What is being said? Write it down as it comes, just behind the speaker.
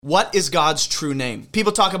What is God's true name?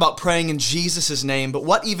 People talk about praying in Jesus' name, but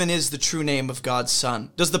what even is the true name of God's Son?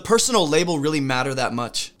 Does the personal label really matter that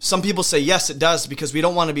much? Some people say yes, it does, because we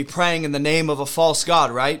don't want to be praying in the name of a false God,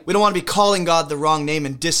 right? We don't want to be calling God the wrong name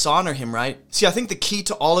and dishonor him, right? See, I think the key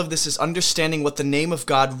to all of this is understanding what the name of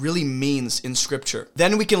God really means in Scripture.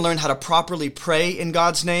 Then we can learn how to properly pray in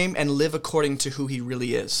God's name and live according to who he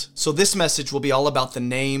really is. So this message will be all about the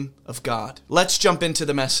name of God. Let's jump into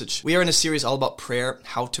the message. We are in a series all about prayer,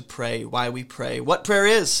 how to pray, why we pray, what prayer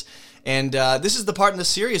is. And this is the part in the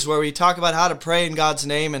series where we talk about how to pray in God's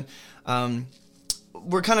name. And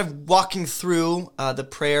we're kind of walking through the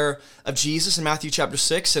prayer of Jesus in Matthew chapter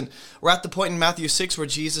 6. And we're at the point in Matthew 6 where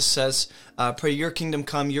Jesus says, pray your kingdom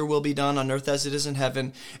come, your will be done on earth as it is in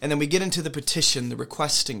heaven. And then we get into the petition, the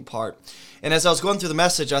requesting part. And as I was going through the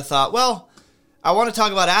message, I thought, well, I want to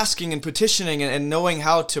talk about asking and petitioning and knowing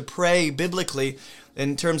how to pray biblically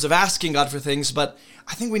in terms of asking God for things, but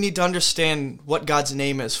I think we need to understand what God's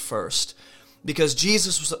name is first. Because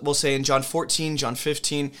Jesus will say in John 14, John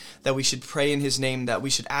 15, that we should pray in his name, that we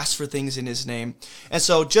should ask for things in his name. And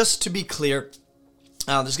so just to be clear,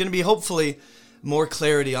 there's going to be hopefully more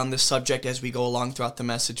clarity on this subject as we go along throughout the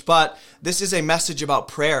message. But this is a message about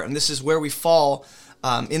prayer, and this is where we fall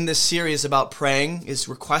in this series about praying, is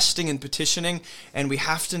requesting and petitioning, and we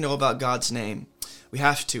have to know about God's name. We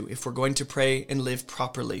have to, if we're going to pray and live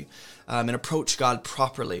properly and approach God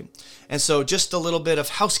properly. And so just a little bit of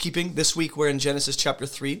housekeeping. This week we're in Genesis chapter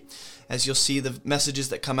 3. As you'll see the messages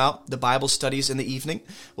that come out, the Bible studies in the evening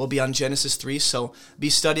will be on Genesis 3. So be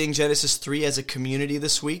studying Genesis 3 as a community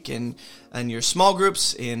this week in your small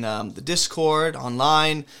groups, in the Discord,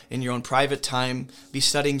 online, in your own private time. Be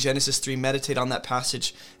studying Genesis 3, meditate on that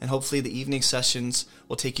passage, and hopefully the evening sessions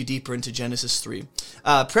will take you deeper into Genesis 3.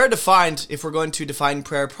 Prayer defined, if we're going to define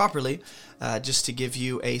prayer properly, just to give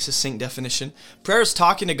you a succinct definition, prayer is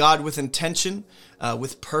talking to God with intention,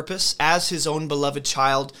 with purpose, as his own beloved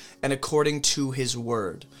child, and according to his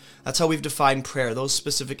word. That's how we've defined prayer. Those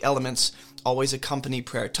specific elements always accompany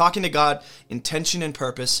prayer. Talking to God, intention and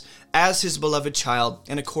purpose, as his beloved child,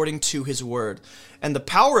 and according to his word. And the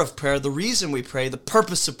power of prayer, the reason we pray, the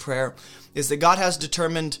purpose of prayer, is that God has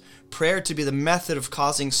determined prayer to be the method of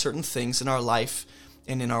causing certain things in our life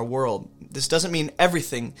and in our world. This doesn't mean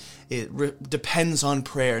everything depends on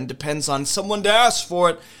prayer and depends on someone to ask for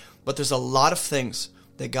it, but there's a lot of things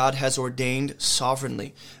that God has ordained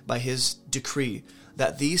sovereignly by his decree,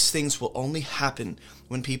 that these things will only happen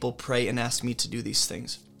when people pray and ask me to do these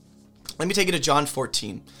things. Let me take you to John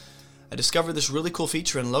 14. I discovered this really cool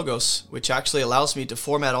feature in Logos, which actually allows me to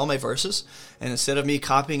format all my verses, and instead of me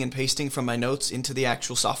copying and pasting from my notes into the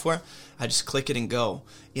actual software, I just click it and go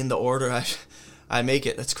in the order I make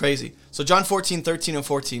it. That's crazy. So John 14, 13, and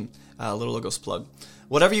 14, a little Logos plug.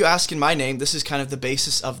 Whatever you ask in my name, this is kind of the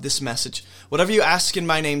basis of this message. Whatever you ask in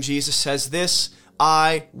my name, Jesus says, this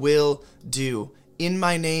I will do. In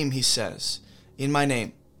my name, he says. In my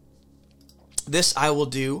name. This I will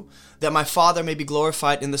do, that my Father may be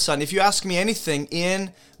glorified in the Son. If you ask me anything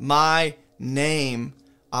in my name,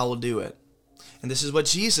 I will do it. And this is what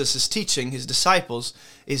Jesus is teaching his disciples,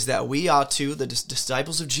 is that we ought to, the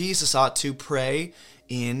disciples of Jesus ought to pray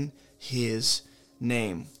in his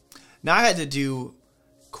name. Now I had to do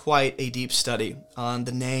quite a deep study on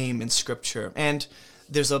the name in Scripture, and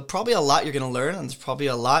there's probably a lot you're going to learn, and there's probably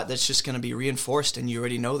a lot that's just going to be reinforced, and you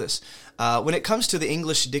already know this. When it comes to the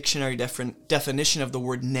English dictionary definition of the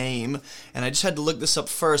word name, and I just had to look this up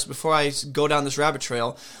first before I go down this rabbit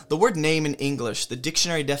trail, the word name in English, the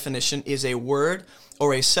dictionary definition is a word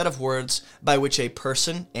or a set of words by which a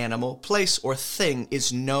person, animal, place, or thing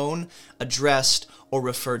is known, addressed, or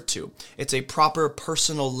referred to. It's a proper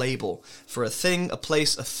personal label for a thing, a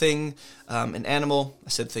place, a thing, an animal. I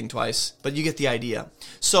said thing twice, but you get the idea.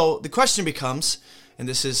 So the question becomes, and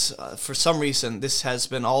this is, for some reason, this has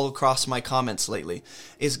been all across my comments lately,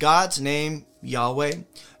 is God's name Yahweh?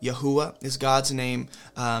 Yahuwah? Is God's name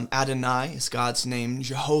Adonai? Is God's name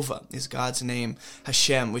Jehovah? Is God's name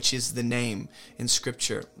Hashem, which is the name in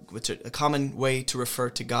Scripture? Which a common way to refer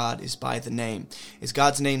to God is by the name. Is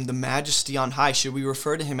God's name the Majesty on high? Should we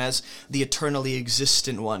refer to him as the eternally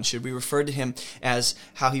existent one? Should we refer to him as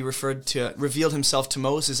how he revealed himself to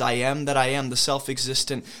Moses, I am that I am, the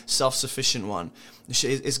self-existent, self-sufficient one?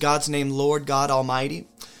 Is God's name Lord God Almighty?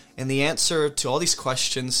 And the answer to all these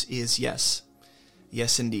questions is yes.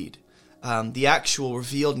 Yes, indeed. The actual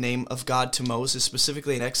revealed name of God to Moses,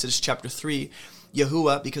 specifically in Exodus chapter 3,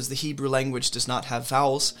 Yahuwah, because the Hebrew language does not have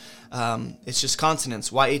vowels, it's just consonants,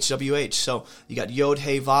 YHWH. So you got Yod,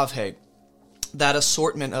 He, Vav, He. That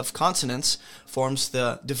assortment of consonants forms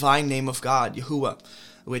the divine name of God, Yahuwah,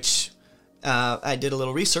 which I did a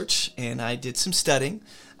little research and I did some studying.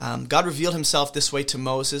 God revealed himself this way to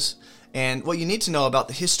Moses. And what you need to know about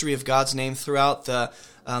the history of God's name throughout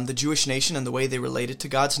the Jewish nation and the way they related to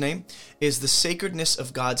God's name is the sacredness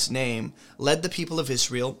of God's name led the people of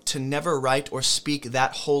Israel to never write or speak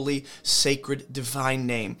that holy, sacred, divine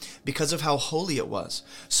name because of how holy it was.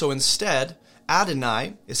 So instead,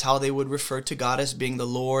 Adonai is how they would refer to God as being the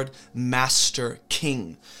Lord, Master,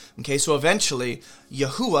 King. Okay, so eventually,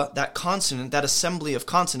 Yahuwah, that consonant, that assembly of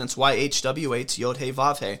consonants, YHWH, Yod He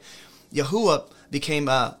Vav He, Yahuwah became,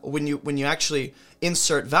 when you actually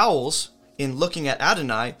insert vowels in looking at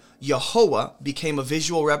Adonai, Yehovah became a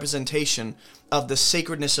visual representation of the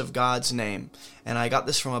sacredness of God's name. And I got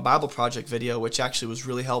this from a Bible Project video, which actually was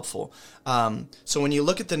really helpful. So when you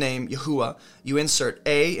look at the name Yahuwah, you insert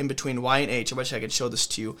A in between Y and H. I wish I could show this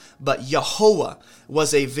to you. But Yehovah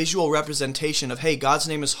was a visual representation of, hey, God's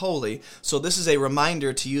name is holy. So this is a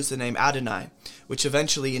reminder to use the name Adonai, which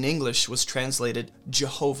eventually in English was translated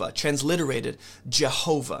Jehovah, transliterated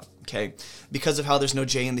Jehovah, okay? Because of how there's no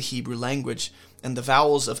J in the Hebrew language. And the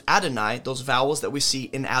vowels of Adonai, those vowels that we see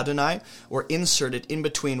in Adonai, were inserted in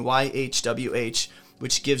between YHWH,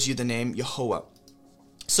 which gives you the name Yehovah.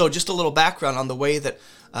 So just a little background on the way that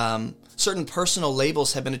certain personal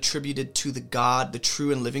labels have been attributed to the God, the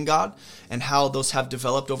true and living God, and how those have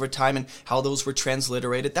developed over time and how those were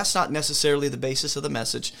transliterated. That's not necessarily the basis of the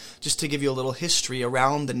message, just to give you a little history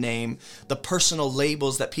around the name, the personal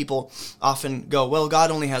labels that people often go, well,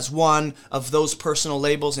 God only has one of those personal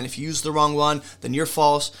labels, and if you use the wrong one, then you're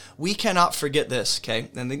false. We cannot forget this, okay?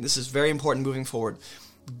 And I think this is very important moving forward.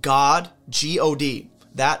 God, G-O-D,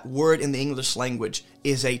 that word in the English language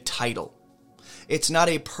is a title. It's not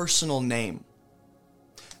a personal name.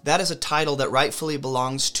 That is a title that rightfully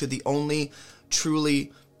belongs to the only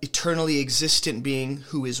truly eternally existent being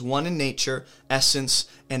who is one in nature, essence,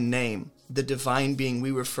 and name. The divine being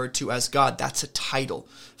we refer to as God. That's a title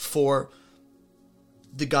for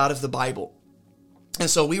the God of the Bible. And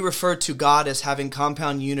so we refer to God as having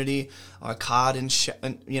compound unity, our God, and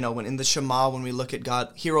when in the Shema, when we look at God,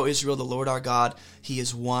 Hear, O Israel, the Lord our God, He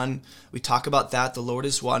is one. We talk about that, the Lord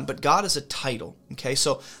is one, but God is a title, okay?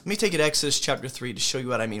 So let me take it to Exodus chapter 3 to show you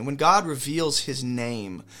what I mean. When God reveals His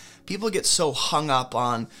name, people get so hung up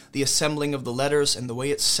on the assembling of the letters and the way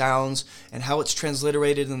it sounds and how it's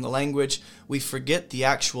transliterated in the language, we forget the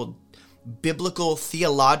actual biblical,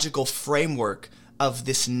 theological framework of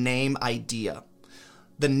this name idea.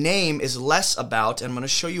 The name is less about, and I'm going to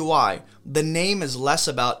show you why, the name is less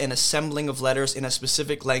about an assembling of letters in a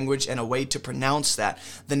specific language and a way to pronounce that.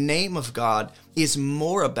 The name of God is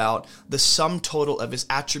more about the sum total of His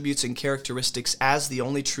attributes and characteristics as the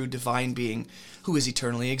only true divine being who is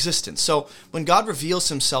eternally existent. So when God reveals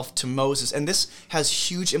Himself to Moses, and this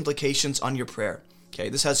has huge implications on your prayer, okay?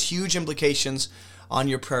 This has huge implications on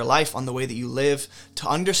your prayer life, on the way that you live, to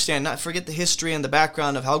understand, not forget the history and the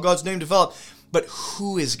background of how God's name developed, but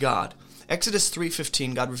who is God? Exodus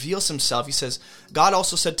 3:15, God reveals Himself. He says, God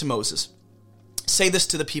also said to Moses, say this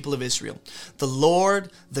to the people of Israel, the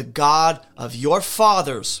Lord, the God of your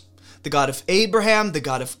fathers, the God of Abraham, the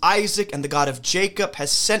God of Isaac, and the God of Jacob has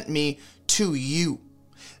sent me to you.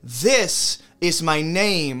 This is my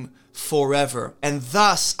name forever, and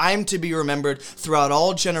thus I am to be remembered throughout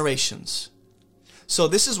all generations. So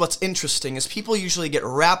this is what's interesting, is people usually get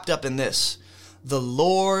wrapped up in this, the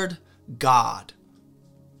Lord God.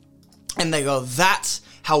 And they go, that's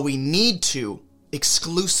how we need to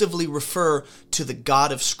exclusively refer to the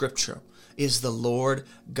God of Scripture, is the Lord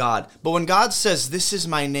God. But when God says, this is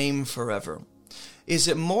my name forever, is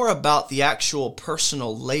it more about the actual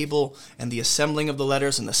personal label and the assembling of the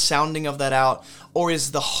letters and the sounding of that out? Or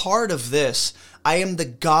is the heart of this, I am the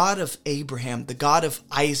God of Abraham, the God of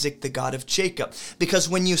Isaac, the God of Jacob? Because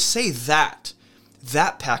when you say that,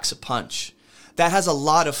 that packs a punch. That has a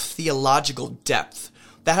lot of theological depth.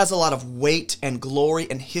 That has a lot of weight and glory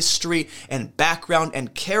and history and background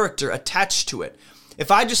and character attached to it.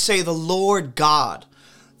 If I just say the Lord God,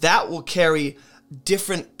 that will carry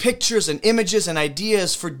different pictures and images and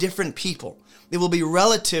ideas for different people. It will be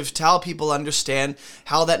relative to how people understand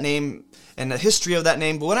how that name and the history of that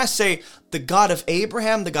name. But when I say the God of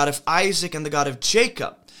Abraham, the God of Isaac, and the God of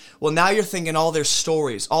Jacob, well, now you're thinking all their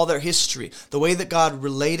stories, all their history, the way that God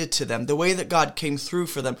related to them, the way that God came through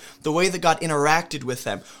for them, the way that God interacted with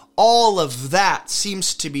them. All of that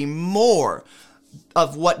seems to be more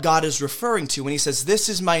of what God is referring to when he says, this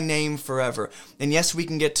is my name forever. And yes, we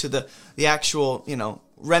can get to the actual,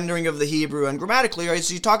 rendering of the Hebrew and grammatically, is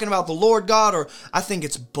he talking about the Lord God, or I think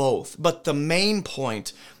it's both. But the main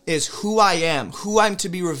point is who I am, who I'm to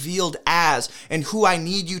be revealed as, and who I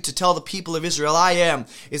need you to tell the people of Israel I am,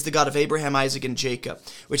 is the God of Abraham, Isaac, and Jacob,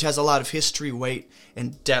 which has a lot of history, weight,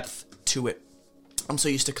 and depth to it. I'm so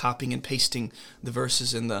used to copying and pasting the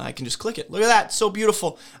verses I can just click it. Look at that, so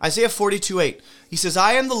beautiful. Isaiah 42:8. He says,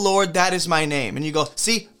 I am the Lord, that is my name. And you go,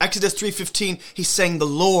 see, Exodus 3:15, he's saying the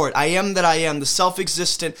Lord, I am that I am, the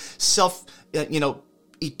self-existent,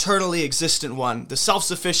 eternally existent one, the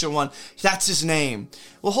self-sufficient one. That's his name.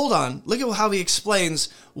 Well, hold on. Look at how he explains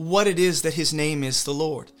what it is that his name is, the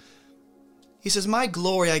Lord. He says, my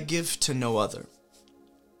glory I give to no other,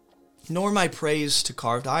 nor my praise to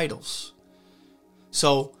carved idols.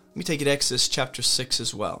 So let me take it Exodus chapter 6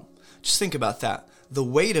 as well. Just think about that. The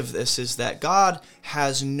weight of this is that God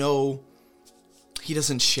he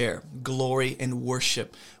doesn't share glory and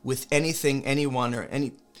worship with anything, anyone, or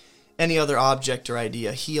any other object or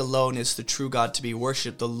idea. He alone is the true God to be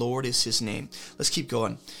worshipped. The Lord is his name. Let's keep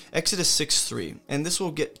going. Exodus 6:3, and this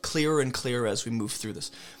will get clearer and clearer as we move through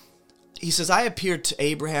this. He says, I appeared to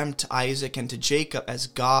Abraham, to Isaac, and to Jacob as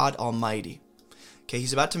God Almighty. Okay,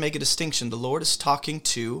 he's about to make a distinction. The Lord is talking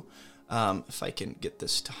to, if I can get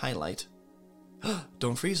this to highlight.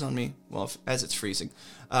 Don't freeze on me. Well, as it's freezing.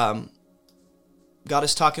 God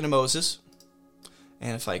is talking to Moses.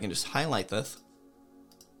 And if I can just highlight this.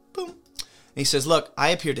 Boom. And he says, look, I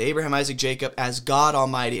appeared to Abraham, Isaac, Jacob as God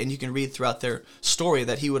Almighty. And you can read throughout their story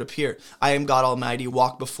that he would appear. I am God Almighty.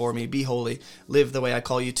 Walk before me. Be holy. Live the way I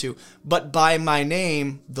call you to. But by my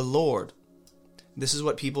name, the Lord. This is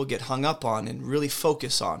what people get hung up on and really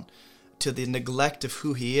focus on, to the neglect of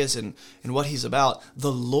who he is and what he's about.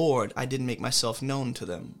 The Lord, I didn't make myself known to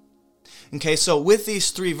them. Okay, so with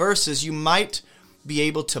these 3 verses, you might be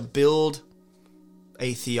able to build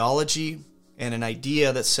a theology and an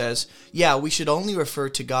idea that says, yeah, we should only refer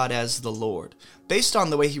to God as the Lord, based on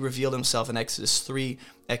the way he revealed himself in Exodus 3,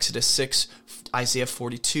 Exodus 6, Isaiah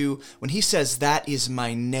 42. When he says, that is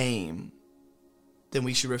my name, then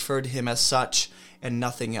we should refer to him as such and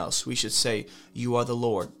nothing else. We should say, you are the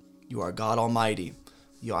Lord. You are God Almighty.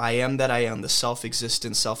 I am that I am, the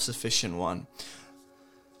self-existent, self-sufficient one.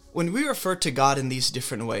 When we refer to God in these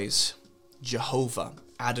different ways, Jehovah,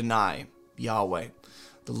 Adonai, Yahweh,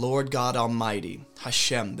 the Lord God Almighty,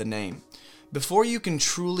 Hashem, the name, before you can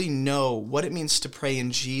truly know what it means to pray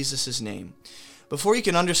in Jesus' name, before you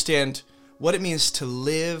can understand what it means to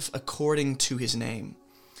live according to his name,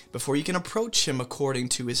 before you can approach him according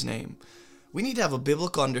to his name, we need to have a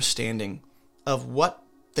biblical understanding of what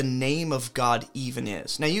the name of God even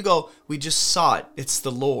is. Now you go, we just saw it. It's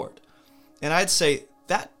the Lord. And I'd say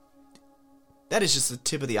that is just the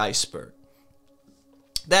tip of the iceberg.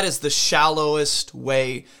 That is the shallowest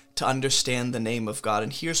way to understand the name of God.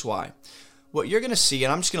 And here's why. What you're going to see,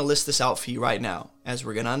 and I'm just going to list this out for you right now as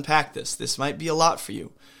we're going to unpack this. This might be a lot for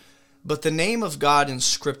you. But the name of God in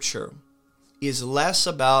Scripture is less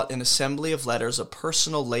about an assembly of letters, a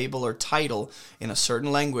personal label or title in a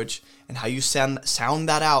certain language, and how you sound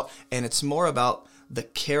that out, and it's more about the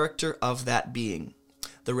character of that being,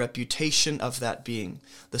 the reputation of that being,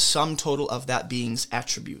 the sum total of that being's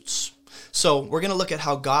attributes. So we're going to look at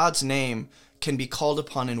how God's name can be called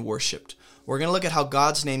upon and worshipped. We're going to look at how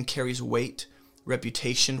God's name carries weight,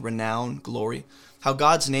 reputation, renown, glory, how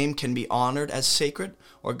God's name can be honored as sacred,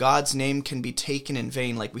 or God's name can be taken in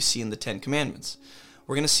vain like we see in the 10 Commandments.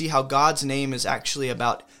 We're going to see how God's name is actually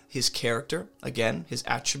about his character, again, his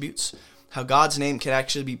attributes, how God's name can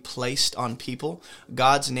actually be placed on people.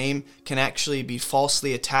 God's name can actually be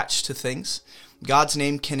falsely attached to things. God's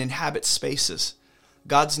name can inhabit spaces.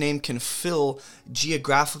 God's name can fill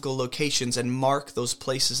geographical locations and mark those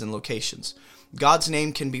places and locations. God's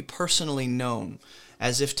name can be personally known,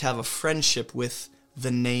 as if to have a friendship with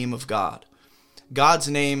the name of God. God's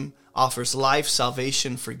name offers life,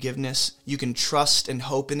 salvation, forgiveness. You can trust and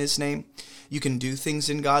hope in his name. You can do things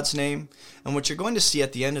in God's name. And what you're going to see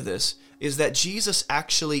at the end of this is that Jesus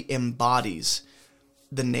actually embodies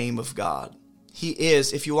the name of God. He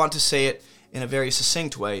is, if you want to say it in a very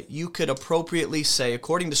succinct way, you could appropriately say,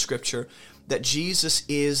 according to Scripture, that Jesus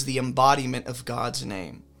is the embodiment of God's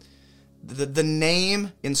name. The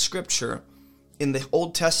name in Scripture, in the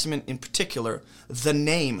Old Testament in particular, the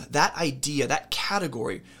name, that idea, that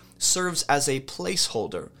category, serves as a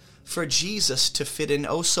placeholder for Jesus to fit in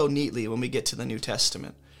oh so neatly when we get to the New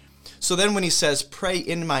Testament. So then when he says, pray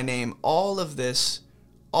in my name, all of this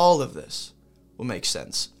will make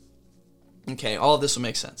sense. Okay, all of this will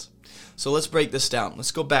make sense. So let's break this down.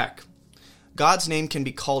 Let's go back. God's name can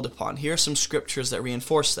be called upon. Here are some scriptures that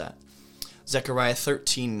reinforce that. Zechariah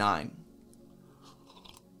 13:9.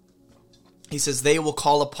 He says, "They will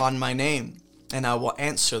call upon my name, and I will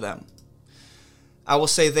answer them. I will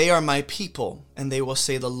say, they are my people, and they will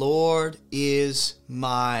say, the Lord is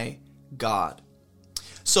my God."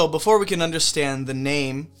 So before we can understand the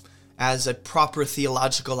name as a proper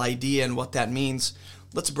theological idea and what that means,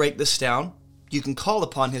 let's break this down. You can call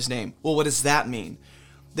upon his name. Well, what does that mean?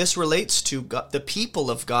 This relates to God, the people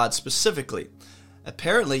of God specifically.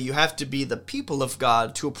 Apparently, you have to be the people of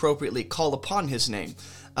God to appropriately call upon his name.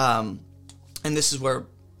 And this is where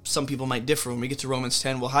some people might differ when we get to Romans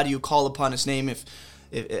 10. Well, how do you call upon his name if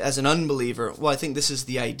as an unbeliever? Well, I think this is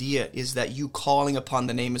the idea, is that you calling upon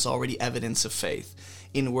the name is already evidence of faith.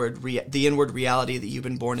 The inward reality that you've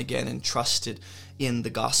been born again and trusted in the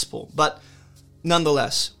gospel. But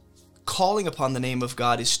nonetheless, calling upon the name of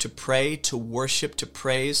God is to pray, to worship, to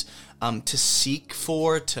praise, to seek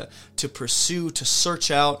for, to pursue, to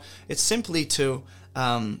search out. It's simply to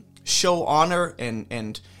show honor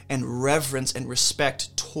and reverence and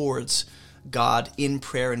respect towards God in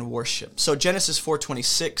prayer and worship. So Genesis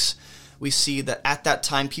 4:26, we see that at that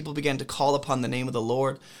time people began to call upon the name of the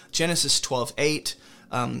Lord. Genesis 12:8,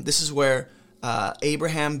 this is where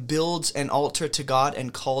Abraham builds an altar to God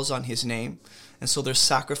and calls on his name. And so there's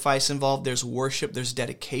sacrifice involved, there's worship, there's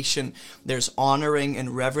dedication, there's honoring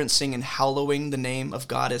and reverencing and hallowing the name of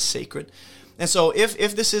God as sacred. And so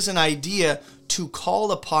if this is an idea to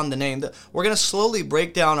call upon the name, we're going to slowly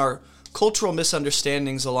break down our cultural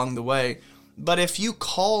misunderstandings along the way. But if you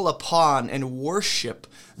call upon and worship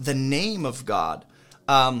the name of God,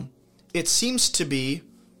 it seems to be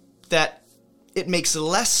that it makes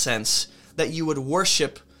less sense that you would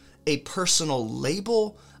worship a personal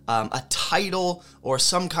label, a title, or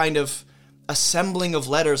some kind of assembling of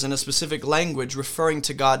letters in a specific language referring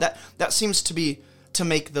to God. That seems to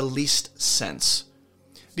make the least sense.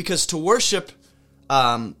 Because to worship,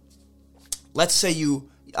 let's say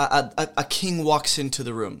a king walks into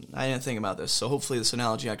the room. I didn't think about this, so hopefully this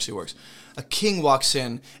analogy actually works. A king walks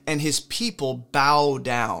in and his people bow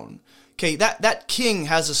down. Okay, that king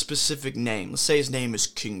has a specific name. Let's say his name is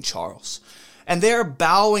King Charles. And they're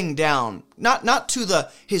bowing down, not to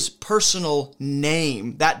his personal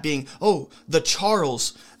name, that being, the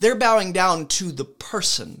Charles. They're bowing down to the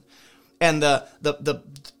person and the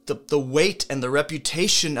weight and the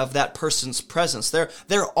reputation of that person's presence. They're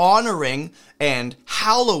honoring and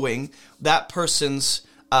hallowing that person's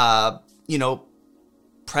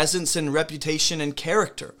presence and reputation and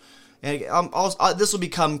character. And this will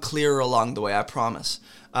become clearer along the way, I promise.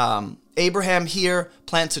 Abraham here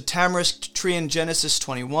plants a tamarisk tree in Genesis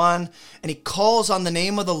 21, and he calls on the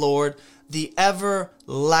name of the Lord, the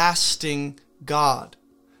everlasting God.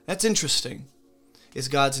 That's interesting. Is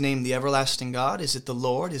God's name the everlasting God? Is it the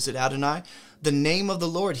Lord? Is it Adonai? The name of the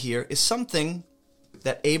Lord here is something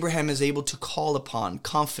that Abraham is able to call upon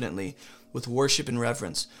confidently with worship and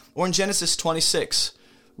reverence. Or in Genesis 26,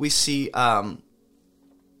 we see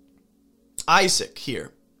Isaac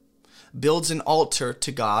here builds an altar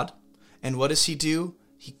to God. And what does he do?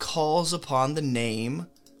 He calls upon the name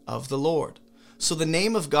of the Lord. So the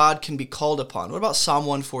name of God can be called upon. What about Psalm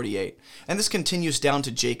 148? And this continues down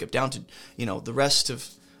to Jacob, down to the rest of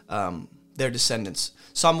their descendants.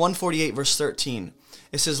 Psalm 148 verse 13.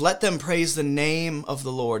 It says, "Let them praise the name of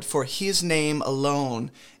the Lord, for his name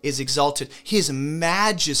alone is exalted. His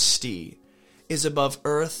majesty is above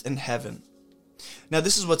earth and heaven." Now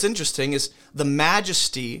this is what's interesting, is the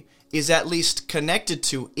majesty is at least connected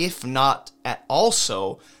to, if not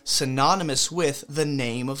also synonymous with, the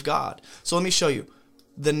name of God. So let me show you.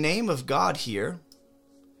 The name of God here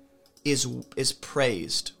is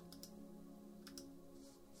praised.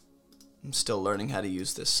 I'm still learning how to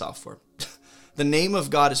use this software. The name of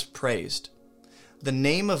God is praised. The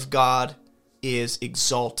name of God is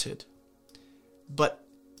exalted. But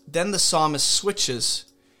then the psalmist switches,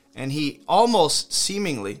 and he almost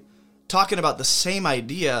seemingly, talking about the same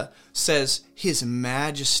idea, says his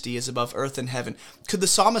majesty is above earth and heaven. Could the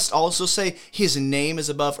psalmist also say his name is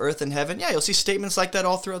above earth and heaven? Yeah, you'll see statements like that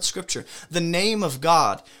all throughout Scripture. The name of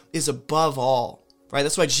God is above all, right?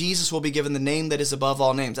 That's why Jesus will be given the name that is above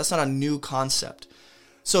all names. That's not a new concept.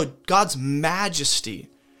 So God's majesty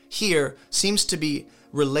here seems to be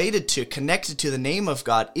related to, connected to the name of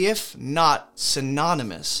God, if not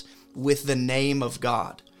synonymous with the name of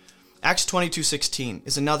God. Acts 22:16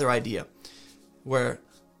 is another idea where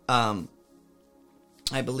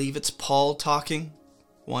I believe it's Paul talking,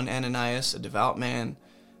 one Ananias, a devout man.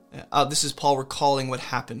 This is Paul recalling what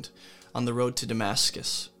happened on the road to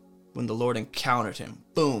Damascus when the Lord encountered him.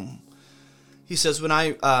 Boom. He says, when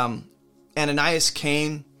I Ananias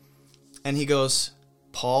came and he goes,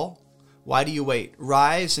 Paul, why do you wait?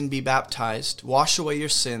 Rise and be baptized, wash away your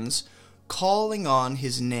sins, calling on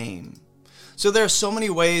his name. So there are so many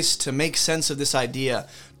ways to make sense of this idea,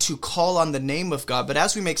 to call on the name of God. But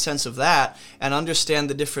as we make sense of that and understand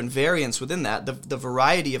the different variants within that, the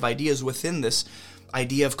variety of ideas within this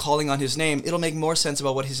idea of calling on his name, it'll make more sense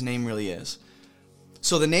about what his name really is.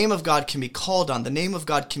 So the name of God can be called on. The name of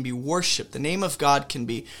God can be worshipped. The name of God can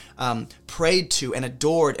be prayed to and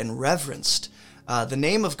adored and reverenced. The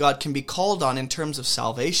name of God can be called on in terms of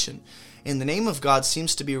salvation. And the name of God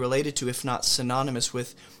seems to be related to, if not synonymous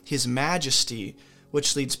with, his majesty,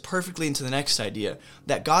 which leads perfectly into the next idea,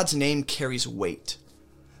 that God's name carries weight.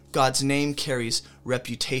 God's name carries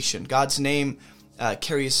reputation. God's name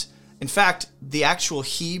carries, in fact, the actual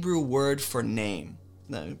Hebrew word for name.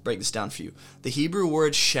 Let me break this down for you. The Hebrew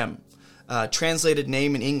word Shem, translated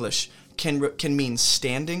name in English, can mean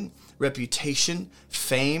standing, reputation,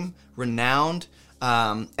 fame, renowned,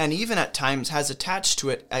 and even at times has attached to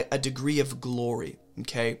it a degree of glory,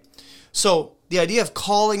 okay? So the idea of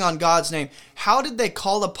calling on God's name, how did they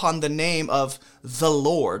call upon the name of the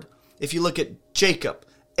Lord? If you look at Jacob,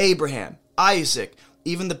 Abraham, Isaac,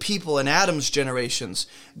 even the people in Adam's generations,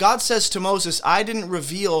 God says to Moses, I didn't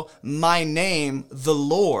reveal my name, the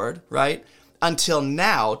Lord, right, until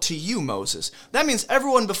now to you, Moses. That means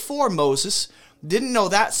everyone before Moses didn't know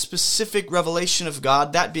that specific revelation of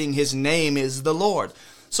God, that being his name is the Lord.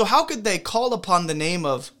 So how could they call upon the name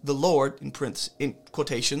of the Lord, in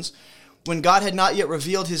quotations, when God had not yet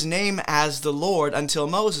revealed his name as the Lord until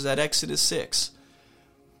Moses at Exodus 6?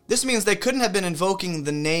 This means they couldn't have been invoking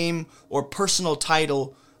the name or personal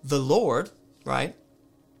title, the Lord, right?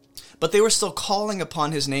 But they were still calling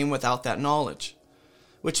upon his name without that knowledge,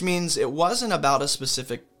 which means it wasn't about a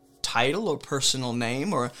specific title or personal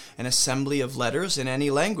name or an assembly of letters in any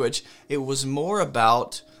language. It was more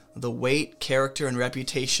about the weight, character, and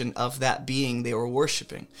reputation of that being they were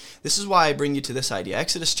worshiping. This is why I bring you to this idea.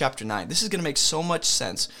 Exodus chapter 9. This is going to make so much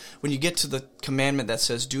sense when you get to the commandment that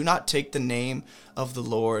says, do not take the name of the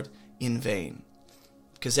Lord in vain.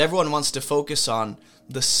 Because everyone wants to focus on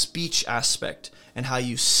the speech aspect and how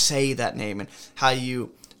you say that name and how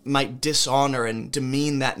you might dishonor and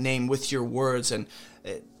demean that name with your words and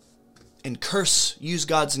curse, use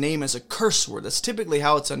God's name as a curse word. That's typically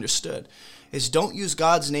how it's understood, is don't use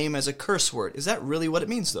God's name as a curse word. Is that really what it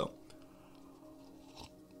means, though?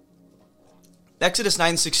 Exodus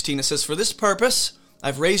 9:16, it says, for this purpose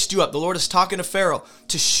I've raised you up. The Lord is talking to Pharaoh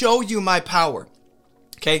to show you my power.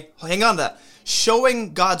 Okay, hang on to that.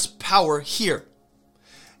 Showing God's power here,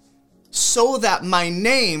 so that my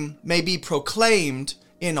name may be proclaimed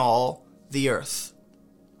in all the earth.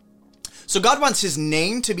 So God wants his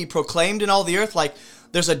name to be proclaimed in all the earth, like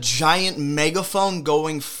there's a giant megaphone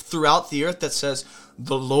going throughout the earth that says,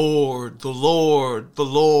 the Lord, the Lord, the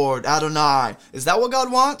Lord, Adonai. Is that what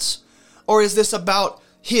God wants? Or is this about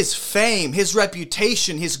his fame, his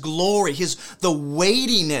reputation, his glory, the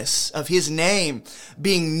weightiness of his name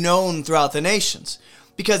being known throughout the nations?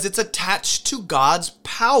 Because it's attached to God's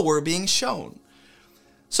power being shown.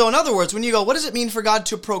 So in other words, when you go, what does it mean for God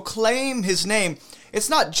to proclaim his name? It's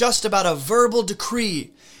not just about a verbal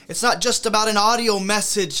decree. It's not just about an audio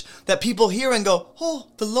message that people hear and go, oh,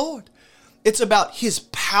 the Lord. It's about his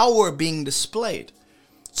power being displayed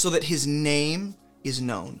so that his name is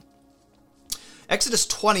known. Exodus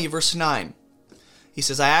 20, verse 9. He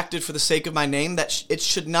says, I acted for the sake of my name that it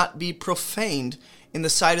should not be profaned in the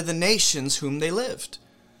sight of the nations whom they lived,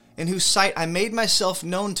 in whose sight I made myself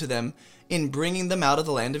known to them in bringing them out of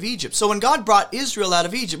the land of Egypt. So when God brought Israel out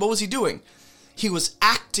of Egypt, what was he doing? He was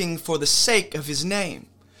acting for the sake of his name,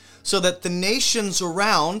 so that the nations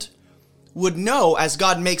around would know, as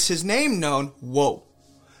God makes his name known, whoa,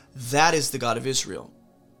 that is the God of Israel.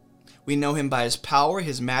 We know him by his power,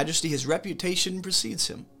 his majesty, his reputation precedes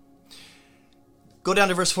him. Go down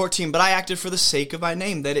to verse 14, but I acted for the sake of my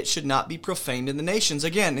name, that it should not be profaned in the nations,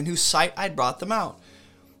 again, in whose sight I brought them out.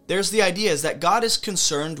 There's the idea is that God is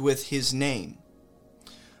concerned with his name.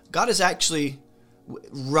 God is actually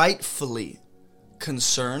rightfully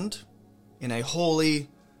concerned in a holy,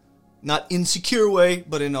 not insecure way,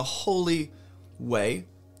 but in a holy way.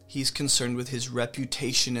 He's concerned with his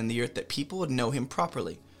reputation in the earth, that people would know him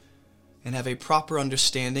properly and have a proper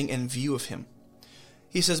understanding and view of him.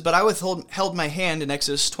 He says, but I held my hand in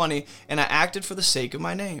Exodus 20, and I acted for the sake of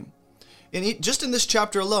my name. And just in this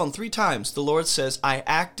chapter alone, 3 times, the Lord says, I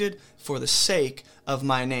acted for the sake of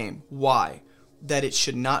my name. Why? That it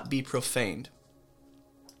should not be profaned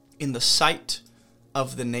in the sight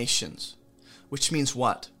of the nations. Which means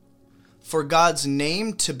what? For God's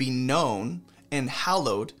name to be known and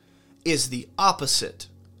hallowed is the opposite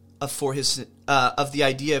of the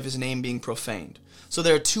idea of his name being profaned. So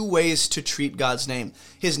there are two ways to treat God's name.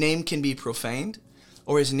 His name can be profaned,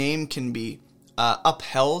 or his name can be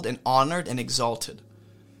upheld and honored and exalted.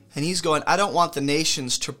 And he's going, I don't want the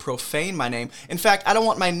nations to profane my name. In fact, I don't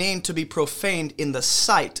want my name to be profaned in the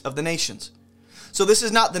sight of the nations. So this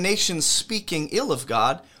is not the nations speaking ill of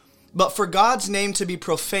God, but for God's name to be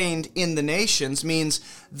profaned in the nations means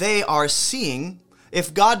they are seeing,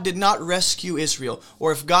 if God did not rescue Israel,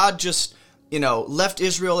 or if God just, left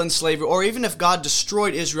Israel in slavery, or even if God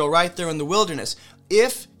destroyed Israel right there in the wilderness,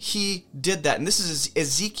 if he did that, and this is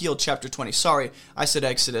Ezekiel chapter 20. Sorry, I said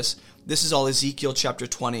Exodus. This is all Ezekiel chapter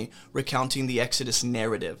 20, recounting the Exodus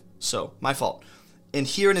narrative. So, my fault. And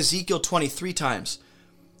here in Ezekiel 20, 3 times,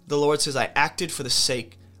 the Lord says, I acted for the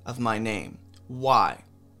sake of my name. Why?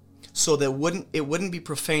 So that it wouldn't be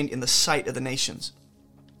profaned in the sight of the nations.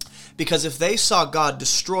 Because if they saw God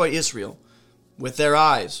destroy Israel with their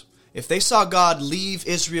eyes, if they saw God leave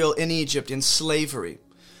Israel in Egypt in slavery,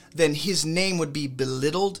 then his name would be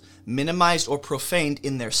belittled, minimized, or profaned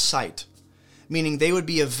in their sight. Meaning they would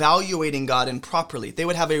be evaluating God improperly. They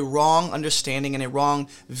would have a wrong understanding and a wrong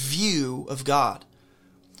view of God.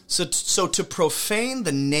 So to profane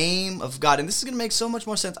the name of God, and this is going to make so much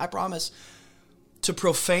more sense, I promise. To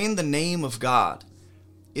profane the name of God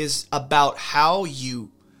is about how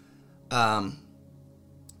you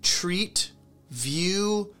treat,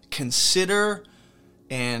 view, consider,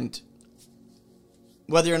 and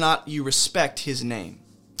whether or not you respect his name.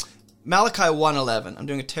 Malachi 1:11. I'm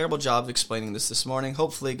doing a terrible job of explaining this morning.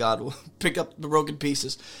 Hopefully God will pick up the broken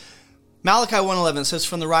pieces. Malachi 1:11 says,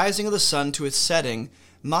 from the rising of the sun to its setting,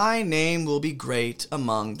 my name will be great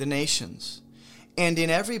among the nations. And in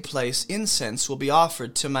every place incense will be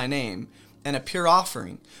offered to my name, and a pure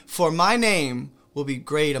offering. For my name will be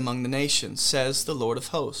great among the nations, says the Lord of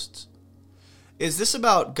hosts. Is this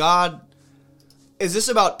about God? Is this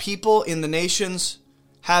about people in the nations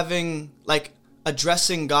having,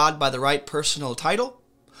 addressing God by the right personal title?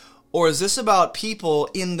 Or is this about people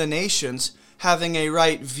in the nations having a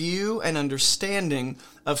right view and understanding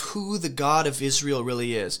of who the God of Israel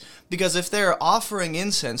really is? Because if they're offering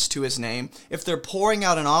incense to his name, if they're pouring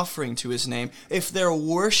out an offering to his name, if they're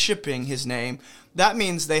worshiping his name, that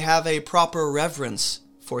means they have a proper reverence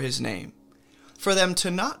for his name. For them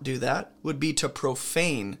to not do that would be to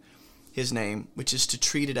profane his name, which is to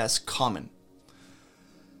treat it as common.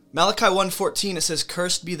 Malachi 1:14, it says,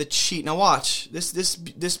 cursed be the cheat. Now watch, this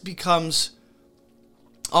becomes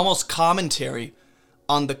almost commentary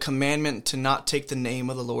on the commandment to not take the name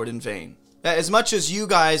of the Lord in vain. As much as you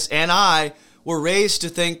guys and I were raised to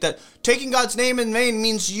think that taking God's name in vain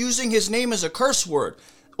means using his name as a curse word,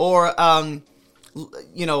 or,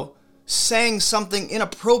 saying something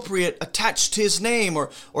inappropriate attached to his name,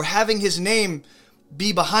 or having his name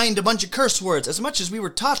be behind a bunch of curse words, as much as we were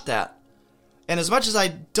taught that, and as much as I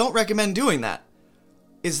don't recommend doing that,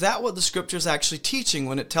 is that what the scripture is actually teaching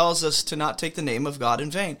when it tells us to not take the name of God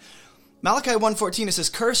in vain? Malachi 1:14, it says,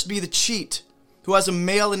 cursed be the cheat who has a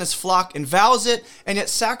male in his flock and vows it and yet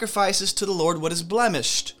sacrifices to the Lord what is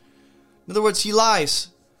blemished. In other words, he lies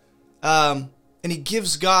and he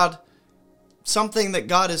gives God something that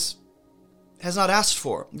God has not asked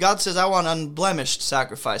for. God says, I want unblemished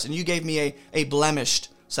sacrifice, and you gave me a blemished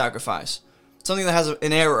sacrifice. Something that has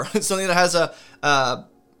an error, something that has a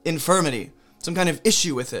infirmity, some kind of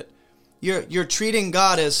issue with it. You're treating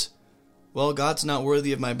God as, well, God's not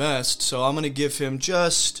worthy of my best, so I'm going to give him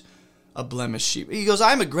just a blemished sheep. He goes,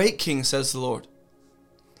 I'm a great king, says the Lord,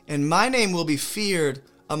 and my name will be feared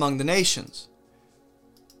among the nations.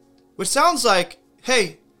 Which sounds like,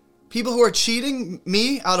 hey, people who are cheating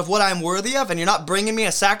me out of what I'm worthy of, and you're not bringing me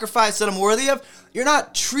a sacrifice that I'm worthy of, you're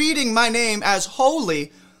not treating my name as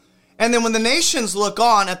holy. And then when the nations look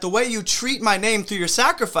on at the way you treat my name through your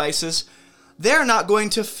sacrifices, they're not going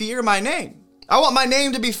to fear my name. I want my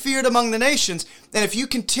name to be feared among the nations. And if you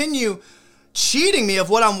continue cheating me of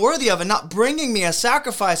what I'm worthy of and not bringing me a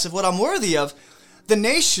sacrifice of what I'm worthy of, the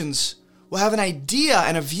nations will have an idea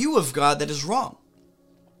and a view of God that is wrong.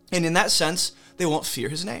 And in that sense, they won't fear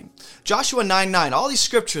his name. Joshua 9:9, all these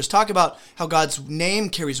scriptures talk about how God's name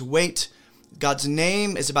carries weight. God's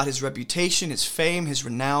name is about his reputation, his fame, his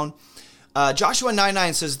renown. Joshua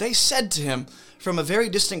 9:9 says, they said to him, from a very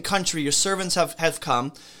distant country, your servants have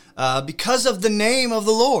come because of the name of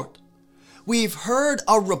the Lord. We've heard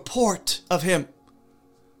a report of him.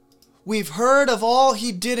 We've heard of all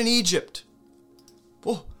he did in Egypt.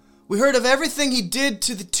 Oh, we heard of everything he did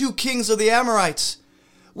to the 2 kings of the Amorites.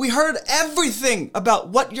 We heard everything about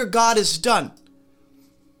what your God has done.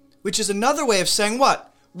 Which is another way of saying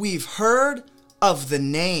what? We've heard of the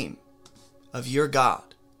name. of your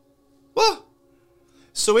God. Whoa!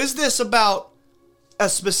 So is this about a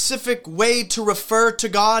specific way to refer to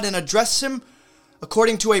God and address him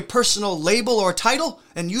according to a personal label or title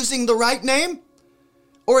and using the right name?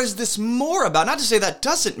 Or is this more about, not to say that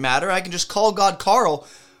doesn't matter, I can just call God Carl.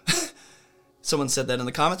 Someone said that in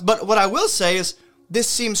the comments. But what I will say is this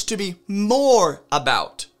seems to be more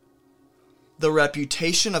about the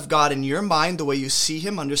reputation of God in your mind, the way you see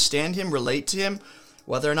him, understand him, relate to him,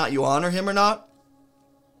 whether or not you honor him or not.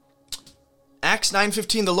 Acts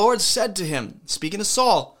 9:15, the Lord said to him, speaking to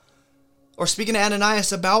Saul, or speaking to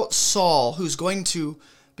Ananias about Saul, who's going to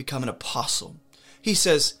become an apostle. He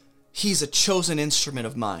says, he's a chosen instrument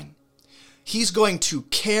of mine. He's going to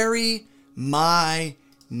carry my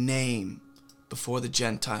name before the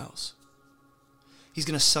Gentiles. He's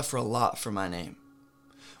going to suffer a lot for my name.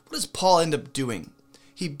 What does Paul end up doing?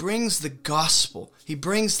 He brings the gospel. He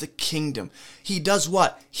brings the kingdom. He does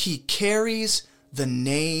what? He carries the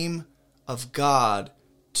name of God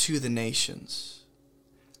to the nations.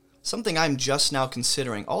 Something I'm just now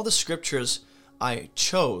considering. All the scriptures I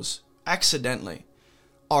chose accidentally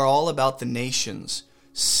are all about the nations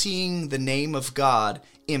seeing the name of God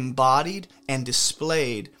embodied and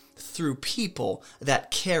displayed through people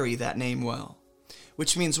that carry that name well.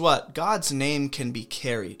 Which means what? God's name can be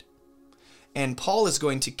carried. And Paul is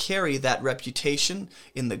going to carry that reputation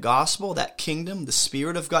in the gospel, that kingdom, the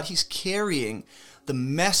Spirit of God. He's carrying the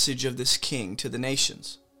message of this king to the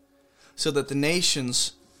nations so that the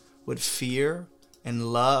nations would fear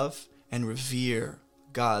and love and revere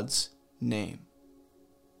God's name.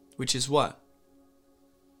 Which is what?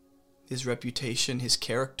 His reputation, his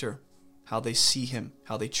character, how they see him,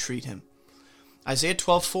 how they treat him. Isaiah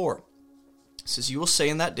 12:4 says, you will say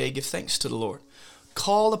in that day, give thanks to the Lord.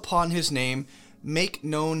 Call upon his name, make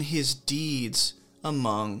known his deeds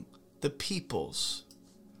among the peoples.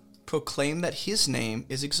 Proclaim that his name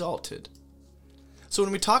is exalted. So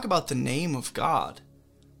when we talk about the name of God,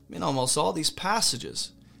 in almost all these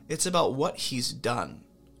passages, it's about what he's done,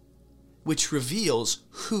 which reveals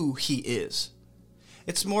who he is.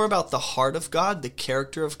 It's more about the heart of God, the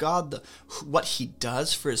character of God, what he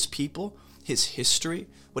does for his people, his history,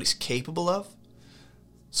 what he's capable of.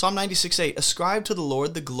 Psalm 96:8, ascribe to the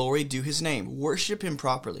Lord the glory due his name. Worship him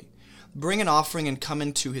properly. Bring an offering and come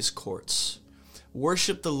into his courts.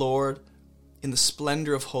 Worship the Lord in the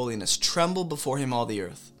splendor of holiness. Tremble before him all the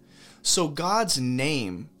earth. So God's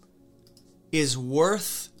name is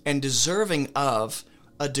worth and deserving of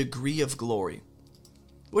a degree of glory,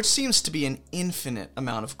 which seems to be an infinite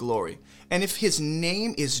amount of glory. And if his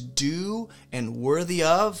name is due and worthy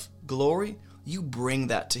of glory, you bring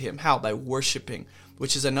that to him. How? By worshiping,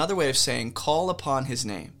 which is another way of saying call upon his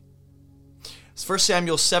name. It's 1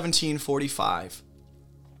 Samuel 17:45.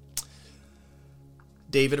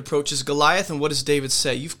 David approaches Goliath, and what does David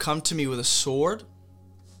say? You've come to me with a sword.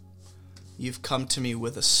 You've come to me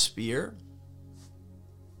with a spear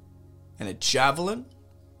and a javelin.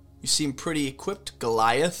 You seem pretty equipped,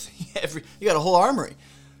 Goliath. You got a whole armory.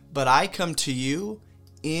 But I come to you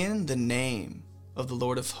in the name of the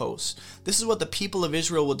Lord of hosts. This is what the people of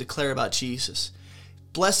Israel will declare about Jesus.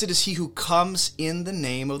 Blessed is he who comes in the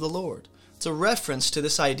name of the Lord. It's a reference to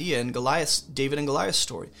this idea in David and Goliath's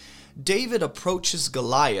story. David approaches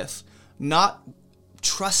Goliath not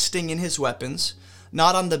trusting in his weapons,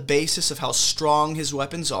 not on the basis of how strong his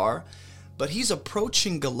weapons are, but he's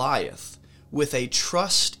approaching Goliath with a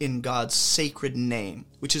trust in God's sacred name,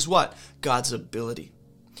 which is what? God's ability,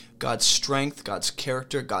 God's strength, God's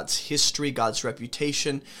character, God's history, God's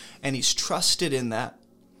reputation, and he's trusted in that.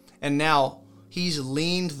 And now he's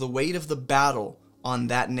leaned the weight of the battle on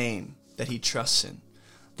that name that he trusts in.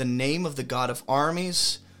 The name of the God of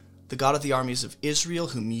armies, the God of the armies of Israel,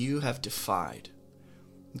 whom you have defied.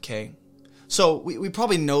 Okay? So we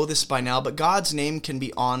probably know this by now, but God's name can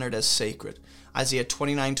be honored as sacred. Isaiah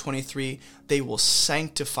 29:23, they will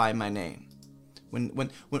sanctify my name.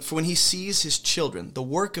 When he sees his children, the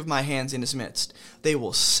work of my hands in his midst, they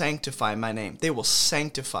will sanctify my name. They will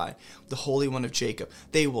sanctify the Holy One of Jacob.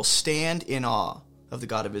 They will stand in awe of the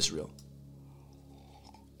God of Israel.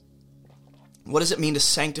 What does it mean to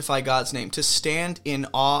sanctify God's name? To stand in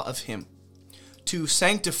awe of him. To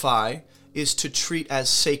sanctify is to treat as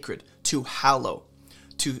sacred, to hallow,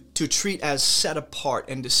 to treat as set apart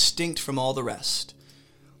and distinct from all the rest.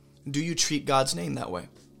 Do you treat God's name that way?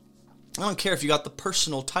 I don't care if you got the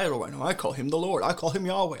personal title right now. I call him the Lord. I call him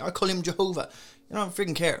Yahweh. I call him Jehovah. I don't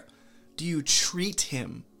freaking care. Do you treat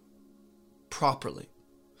him properly?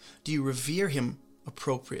 Do you revere him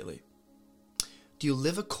appropriately? Do you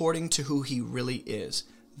live according to who he really is?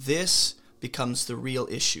 This becomes the real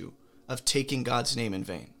issue of taking God's name in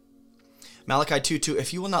vain. Malachi 2:2,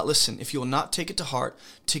 if you will not listen, if you will not take it to heart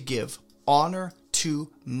to give honor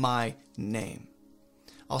to my name,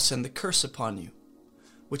 I'll send the curse upon you.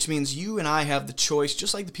 Which means you and I have the choice,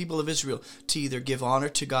 just like the people of Israel, to either give honor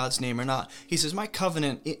to God's name or not. He says, my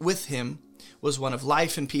covenant with him was one of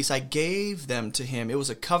life and peace. I gave them to him. It was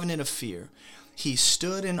a covenant of fear. He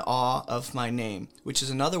stood in awe of my name, which is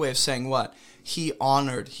another way of saying what? He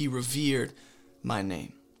honored, he revered my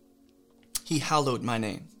name. He hallowed my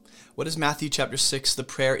name. What is Matthew chapter 6, the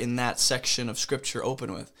prayer in that section of Scripture,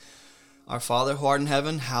 open with? Our Father who art in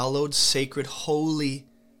heaven, hallowed, sacred, holy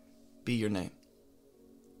be your name.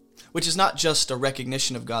 Which is not just a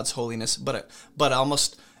recognition of God's holiness, but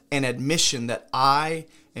almost an admission that I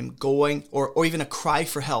am going, or even a cry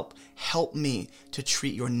for help. Help me to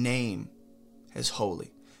treat your name as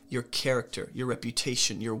holy, your character, your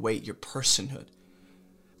reputation, your weight, your personhood.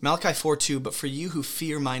 Malachi 4:2, but for you who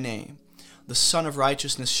fear my name, the Son of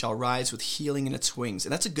Righteousness shall rise with healing in its wings.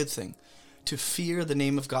 And that's a good thing, to fear the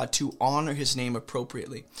name of God, to honor his name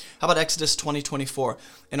appropriately. How about Exodus 20:24?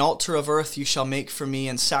 An altar of earth you shall make for me,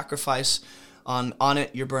 and sacrifice on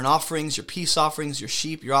it your burnt offerings, your peace offerings, your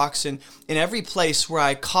sheep, your oxen, in every place where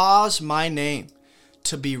I cause my name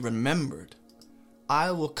to be remembered,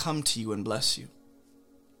 I will come to you and bless you.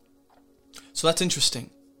 So that's interesting.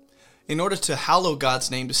 In order to hallow God's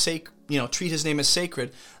name, to treat his name as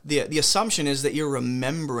sacred, the assumption is that you're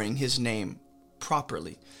remembering his name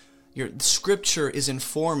properly. Your Scripture is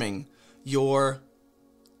informing your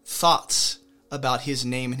thoughts about his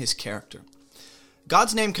name and his character.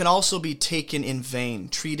 God's name can also be taken in vain,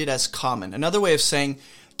 treated as common. Another way of saying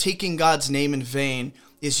taking God's name in vain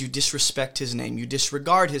is you disrespect his name, you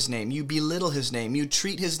disregard his name, you belittle his name, you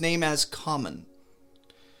treat his name as common.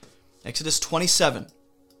 Exodus 27,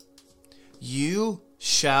 you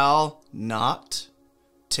shall not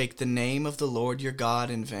take the name of the Lord your God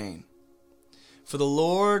in vain. For the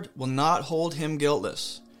Lord will not hold him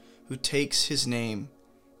guiltless who takes his name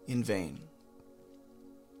in vain.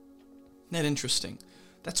 Isn't that interesting?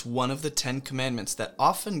 That's one of the 10 commandments that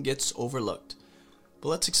often gets overlooked. But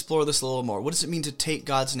let's explore this a little more. What does it mean to take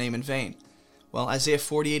God's name in vain? Well, Isaiah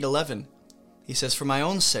 48:11, he says, for my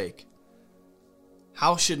own sake,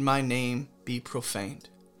 how should my name be profaned?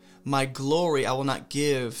 My glory I will not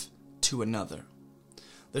give to another.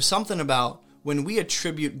 There's something about when we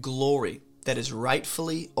attribute glory that is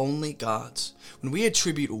rightfully only God's, when we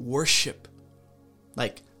attribute worship,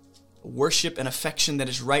 like worship and affection that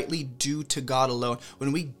is rightly due to God alone,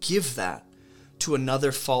 when we give that to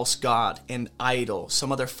another false god, an idol,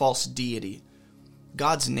 some other false deity,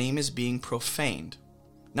 God's name is being profaned.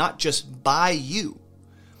 Not just by you,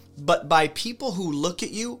 but by people who look at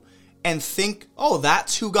you and think, oh,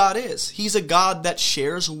 that's who God is. He's a God that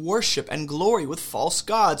shares worship and glory with false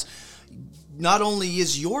gods. Not only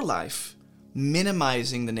is your life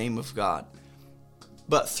minimizing the name of God,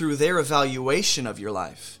 but through their evaluation of your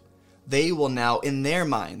life, they will now, in their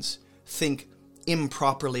minds, think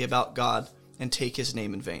improperly about God and take his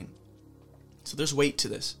name in vain. So there's weight to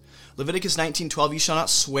this. Leviticus 19:12, you shall not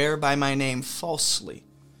swear by my name falsely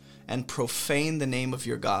and profane the name of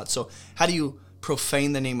your God. So how do you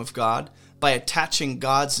profane the name of God? By attaching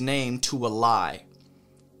God's name to a lie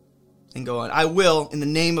and going, I will in the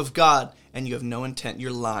name of God, and you have no intent,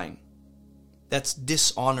 you're lying. That's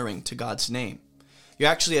dishonoring to God's name. You're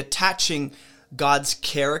actually attaching God's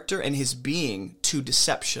character and his being to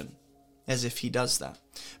deception, as if he does that.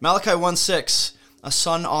 Malachi 1:6, a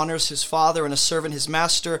son honors his father and a servant his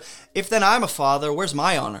master. If then I'm a father, where's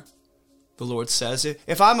my honor? The Lord says,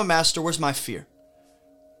 if I'm a master, where's my fear?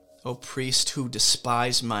 O priest who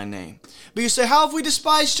despise my name. But you say, how have we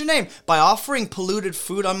despised your name? By offering polluted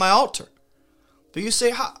food on my altar. But you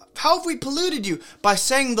say, how have we polluted you? By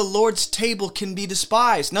saying the Lord's table can be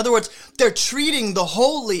despised. In other words, they're treating the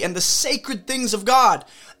holy and the sacred things of God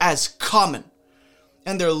as common.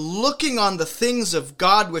 And they're looking on the things of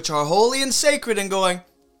God which are holy and sacred and going,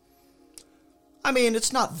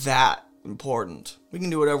 it's not that important. We can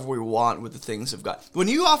do whatever we want with the things of God. When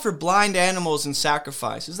you offer blind animals in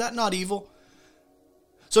sacrifice, is that not evil?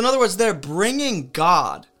 So in other words, they're bringing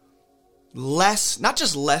God less, not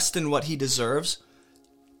just less than what he deserves,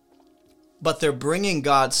 but they're bringing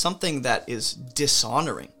God something that is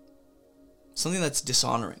dishonoring. Something that's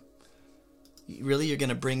dishonoring. Really, you're going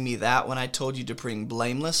to bring me that when I told you to bring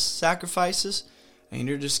blameless sacrifices? And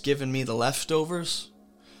you're just giving me the leftovers?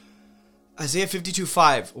 Isaiah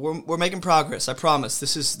 52:5. We're making progress, I promise.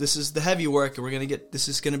 This is the heavy work, and this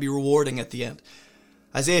is going to be rewarding at the end.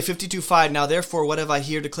 Isaiah 52:5. Now therefore, what have I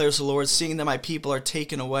here, declares the Lord, seeing that my people are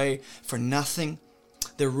taken away for nothing?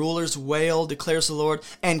 Their rulers wail, declares the Lord,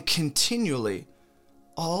 and continually,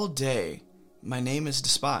 all day, my name is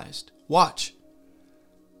despised. Watch.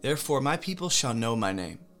 Therefore my people shall know my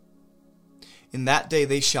name. In that day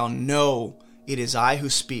they shall know it is I who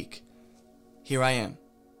speak. Here I am.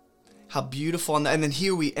 How beautiful. And then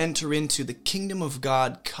here we enter into the kingdom of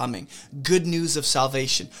God coming. Good news of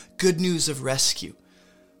salvation. Good news of rescue.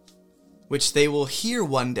 Which they will hear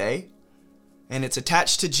one day. And it's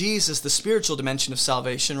attached to Jesus, the spiritual dimension of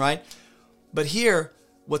salvation, right? But here,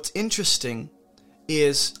 what's interesting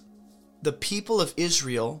is the people of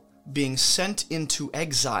Israel being sent into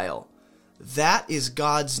exile. That is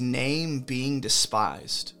God's name being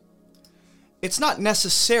despised. It's not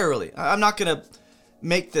necessarily, I'm not going to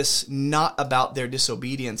make this not about their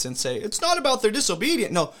disobedience and say, it's not about their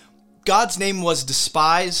disobedience. No, God's name was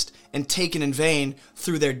despised and taken in vain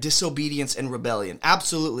through their disobedience and rebellion.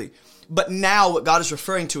 Absolutely. But now what God is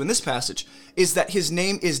referring to in this passage is that his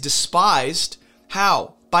name is despised.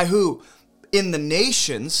 How? By who? In the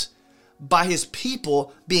nations, by his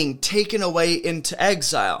people being taken away into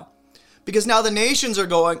exile. Because now the nations are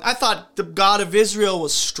going, I thought the God of Israel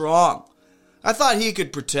was strong. I thought he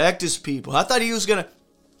could protect his people. I thought he was going to...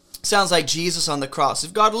 Sounds like Jesus on the cross.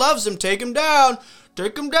 If God loves him, take him down.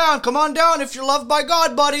 Take him down. Come on down if you're loved by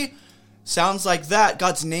God, buddy. Sounds like that.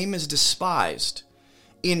 God's name is despised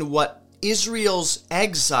in what Israel's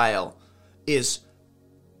exile is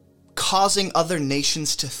causing other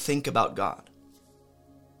nations to think about God.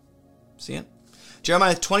 See it?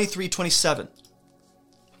 Jeremiah 23:27.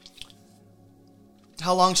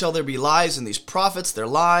 How long shall there be lies in these prophets? They're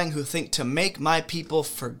lying who think to make my people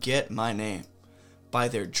forget my name. By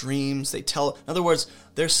their dreams, they tell... In other words,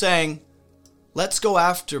 they're saying, let's go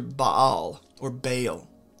after Baal or Baal.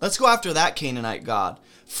 Let's go after that Canaanite god.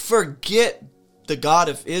 Forget the God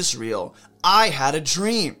of Israel. I had a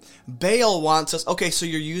dream. Baal wants us... Okay, so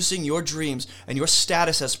you're using your dreams and your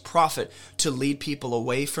status as prophet to lead people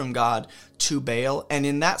away from God to Baal. And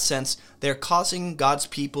in that sense, they're causing God's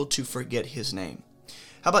people to forget his name.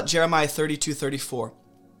 How about Jeremiah 32:34?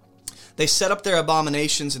 They set up their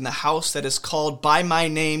abominations in the house that is called by my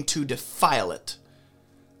name to defile it.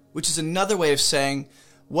 Which is another way of saying,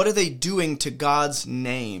 what are they doing to God's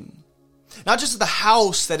name? Not just the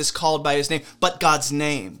house that is called by his name, but God's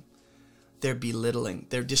name. They're belittling,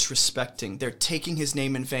 they're disrespecting, they're taking his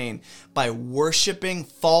name in vain by worshiping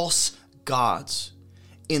false gods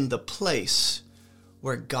in the place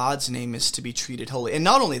where God's name is to be treated holy. And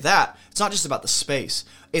not only that, it's not just about the space.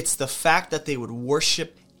 It's the fact that they would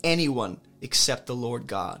worship anyone except the Lord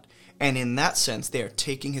God. And in that sense, they are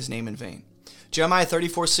taking his name in vain. Jeremiah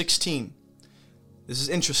 34:16. This is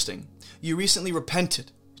interesting. You recently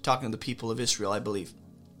repented, talking to the people of Israel, I believe.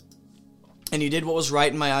 And you did what was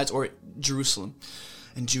right in my eyes, or Jerusalem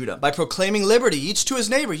and Judah, by proclaiming liberty, each to his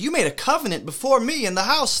neighbor. You made a covenant before me in the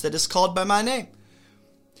house that is called by my name.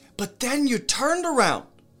 But then you turned around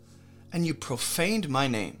and you profaned my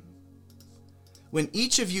name. When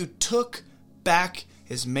each of you took back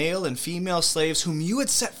his male and female slaves whom you had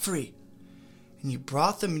set free, and you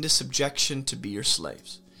brought them into subjection to be your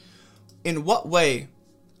slaves. In what way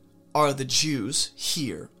are the Jews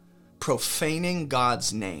here profaning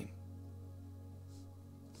God's name?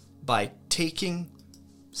 By taking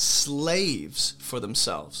slaves for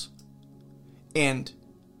themselves and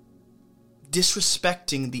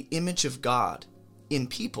disrespecting the image of God in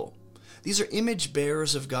people. These are image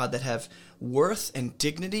bearers of God that have worth and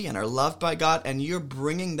dignity and are loved by God, and you're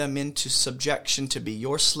bringing them into subjection to be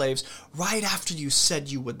your slaves right after you said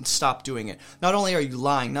you wouldn't stop doing it. Not only are you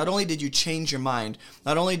lying, not only did you change your mind,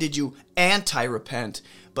 not only did you anti-repent,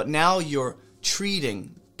 but now you're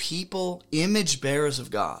treating people, image bearers of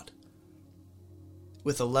God,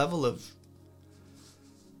 with a level of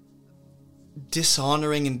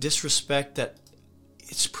dishonoring and disrespect that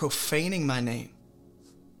it's profaning my name.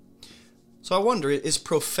 So I wonder, is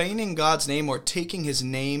profaning God's name or taking his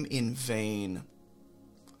name in vain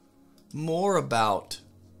more about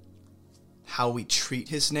how we treat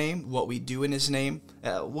his name, what we do in his name?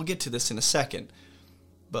 We'll get to this in a second.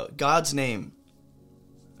 But God's name,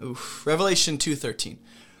 Revelation 2:13.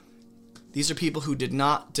 These are people who did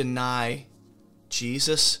not deny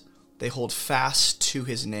Jesus. They hold fast to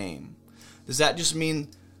his name. Does that just mean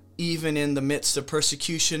even in the midst of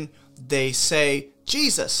persecution, they say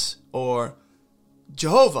Jesus or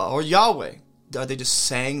Jehovah or Yahweh? Are they just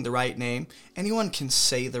saying the right name? Anyone can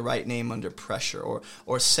say the right name under pressure,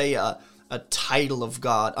 or say a title of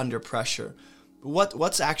God under pressure.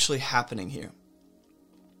 What's actually happening here?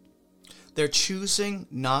 They're choosing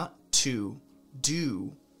not to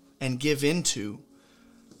do and give into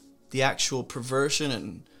the actual perversion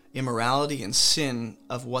and immorality and sin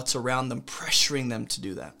of what's around them, pressuring them to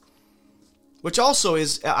do that. which also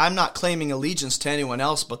is, I'm not claiming allegiance to anyone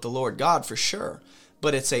else but the Lord God for sure,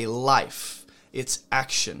 but it's a life. It's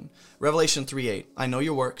action. Revelation 3:8, I know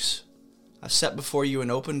your works. I've set before you an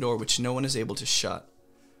open door which no one is able to shut.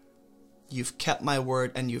 You've kept my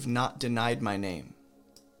word and you've not denied my name.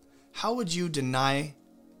 How would you deny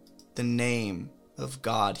the name of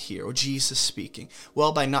God here, or Jesus speaking?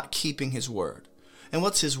 Well, by not keeping his word. And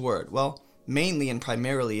what's his word? Well, mainly and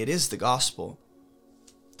primarily it is the gospel.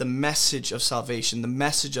 The message of salvation, the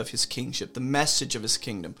message of his kingship, the message of his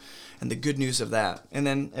kingdom, and the good news of that. And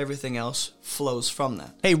then everything else flows from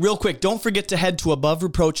that. Hey, real quick, don't forget to head to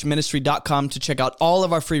AboveReproachMinistry.com to check out all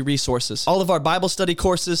of our free resources. All of our Bible study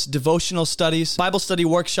courses, devotional studies, Bible study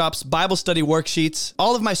workshops, Bible study worksheets,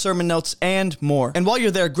 all of my sermon notes, and more. And while you're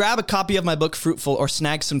there, grab a copy of my book, Fruitful, or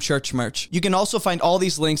snag some church merch. You can also find all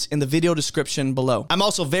these links in the video description below. I'm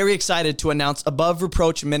also very excited to announce Above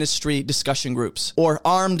Reproach Ministry discussion groups, or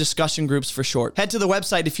ARM discussion groups for short. Head to the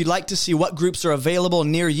website if you'd like to see what groups are available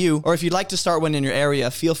near you, or if you'd like to start one in your area,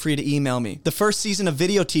 feel free to email me. The first season of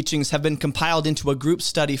video teachings have been compiled into a group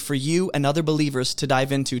study for you and other believers to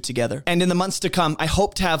dive into together. And in the months to come, I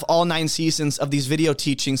hope to have all 9 seasons of these video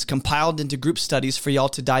teachings compiled into group studies for y'all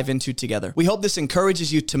to dive into together. We hope this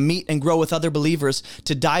encourages you to meet and grow with other believers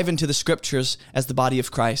to dive into the scriptures as the body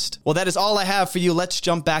of Christ. Well, that is all I have for you. Let's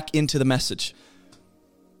jump back into the message.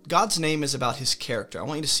 God's name is about his character. I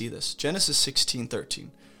want you to see this. Genesis 16:13.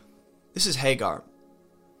 This is Hagar.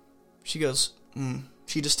 She goes,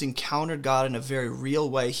 She just encountered God in a very real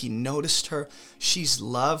way. He noticed her. She's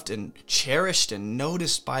loved and cherished and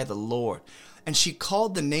noticed by the Lord. And she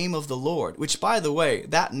called the name of the Lord, which, by the way,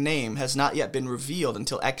 that name has not yet been revealed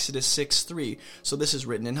until Exodus 6:3. So this is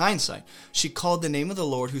written in hindsight. She called the name of the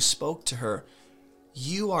Lord who spoke to her.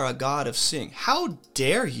 You are a God of seeing. How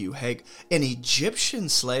dare you, Hagar, an Egyptian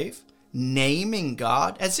slave, naming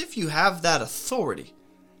God as if you have that authority?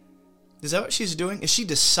 Is that what she's doing? Is she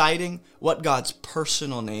deciding what God's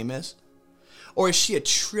personal name is? Or is she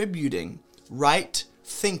attributing right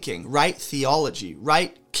thinking, right theology,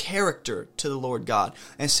 right character to the Lord God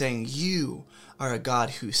and saying, you are a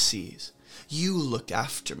God who sees. You look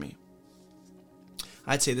after me.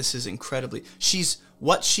 I'd say this is incredibly,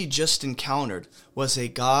 what she just encountered was a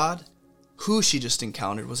God, who she just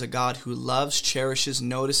encountered was a God who loves, cherishes,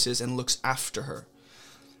 notices, and looks after her.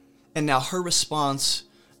 And now her response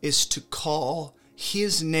is to call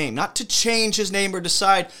his name, not to change his name or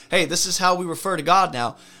decide, hey, this is how we refer to God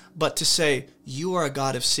now, but to say, you are a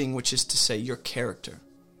God of seeing, which is to say your character.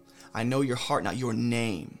 I know your heart now, your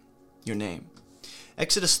name.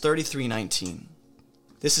 Exodus 33:19.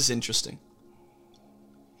 This is interesting.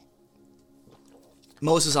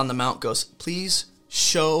 Moses on the mount goes, please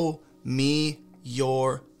show me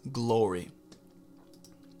your glory.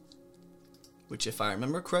 Which, if I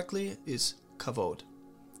remember correctly, is kavod.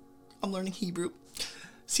 I'm learning Hebrew.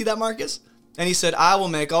 See that, Marcus? And he said, I will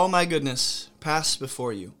make all my goodness pass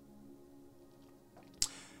before you.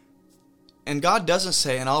 And God doesn't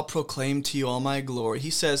say, and I'll proclaim to you all my glory. He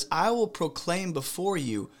says, I will proclaim before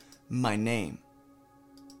you my name,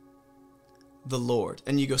 the Lord.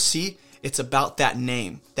 And you go, see, it's about that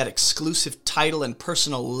name, that exclusive title and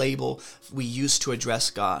personal label we use to address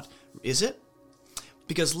God. Is it?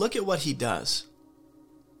 Because look at what he does.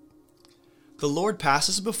 The Lord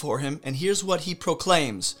passes before him, and here's what he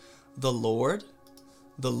proclaims. The Lord,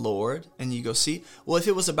 and you go, see? Well, if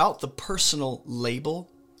it was about the personal label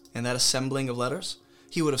and that assembling of letters,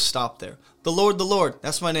 he would have stopped there. The Lord,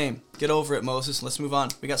 that's my name. Get over it, Moses. Let's move on.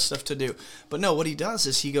 We got stuff to do. But no, what he does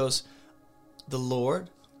is he goes, the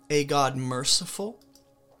Lord, a God merciful.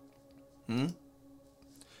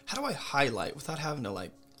 How do I highlight without having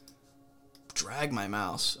to drag my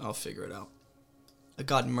mouse? I'll figure it out. A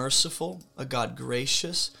God merciful, a God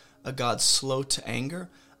gracious, a God slow to anger,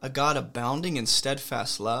 a God abounding in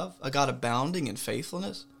steadfast love, a God abounding in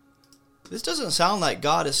faithfulness. This doesn't sound like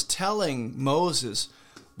God is telling Moses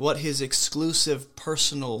what his exclusive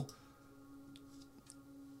personal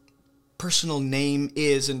name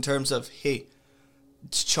is in terms of, hey,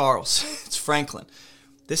 it's Charles, it's Franklin.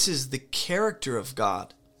 This is the character of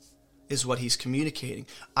God, is what he's communicating.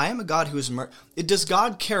 I am a God who is does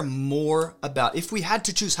God care more about, if we had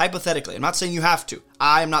to choose hypothetically, I'm not saying you have to,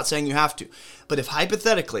 I'm not saying you have to, but if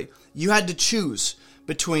hypothetically you had to choose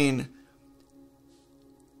between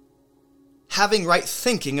having right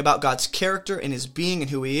thinking about God's character and his being and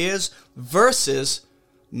who he is versus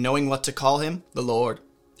knowing what to call him, the Lord,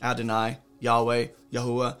 Adonai, Yahweh,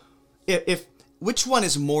 Yahuwah, if which one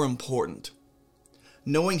is more important?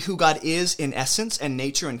 Knowing who God is in essence and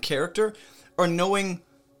nature and character, or knowing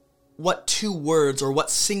what 2 words or what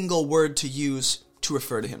single word to use to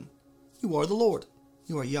refer to him? You are the Lord.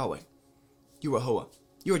 You are Yahweh. You are Hoa.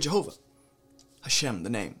 You are Jehovah. Hashem, the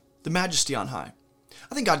name. The majesty on high.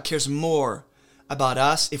 I think God cares more about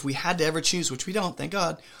us if we had to ever choose, which we don't, thank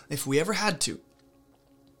God. If we ever had to,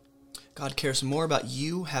 God cares more about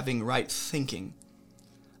you having right thinking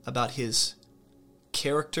about his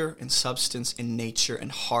character and substance and nature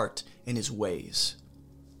and heart and his ways.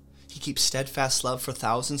 He keeps steadfast love for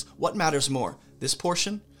thousands. What matters more? This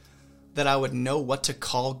portion? That I would know what to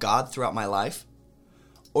call God throughout my life?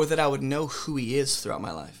 Or that I would know who he is throughout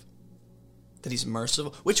my life? That he's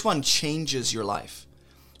merciful? Which one changes your life?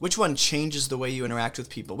 Which one changes the way you interact with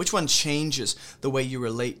people? Which one changes the way you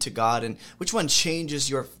relate to God? And which one changes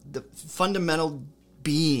the fundamental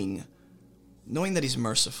being? Knowing that he's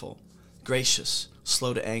merciful, gracious,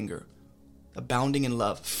 slow to anger, abounding in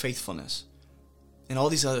love, faithfulness, and all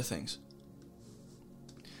these other things.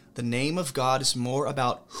 The name of God is more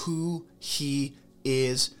about who he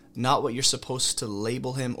is, not what you're supposed to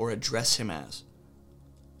label him or address him as.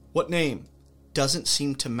 What name doesn't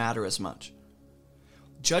seem to matter as much.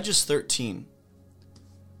 Judges 13,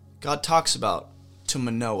 God talks about to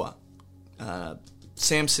Manoah,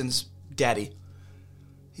 Samson's daddy.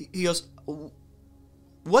 He goes,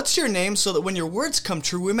 what's your name so that when your words come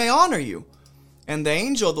true, we may honor you? And the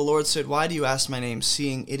angel of the Lord said, why do you ask my name,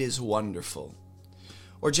 seeing it is wonderful?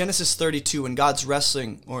 Or Genesis 32, when God's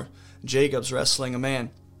wrestling, or Jacob's wrestling a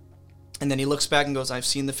man, and then he looks back and goes, I've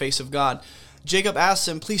seen the face of God. Jacob asks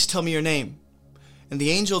him, please tell me your name. And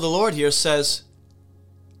the angel of the Lord here says,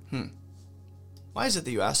 why is it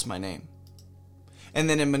that you ask my name? And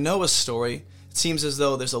then in Manoah's story, it seems as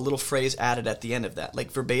though there's a little phrase added at the end of that.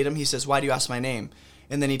 Like verbatim, he says, why do you ask my name?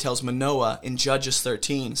 And then he tells Manoah in Judges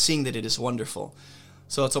 13, seeing that it is wonderful.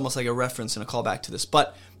 So it's almost like a reference and a callback to this.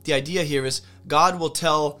 But the idea here is God will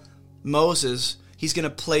tell Moses he's going to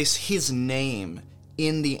place his name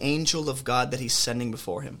in the angel of God that he's sending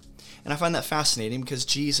before him. And I find that fascinating because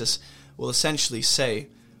Jesus will essentially say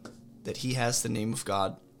that he has the name of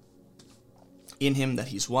God in him, that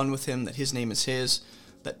he's one with him, that his name is his,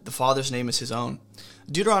 that the Father's name is his own.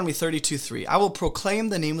 Deuteronomy 32:3, I will proclaim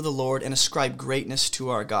the name of the Lord and ascribe greatness to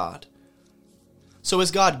our God. So is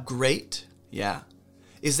God great? Yeah.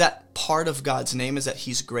 Is that part of God's name, is that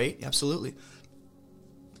he's great? Absolutely.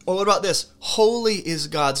 Or what about this? Holy is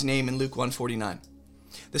God's name in Luke 1:49.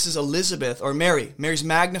 This is Elizabeth, or Mary. Mary's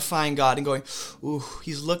magnifying God and going, ooh,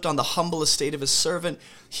 he's looked on the humble estate of his servant.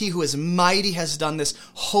 He who is mighty has done this.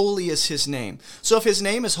 Holy is his name. So if his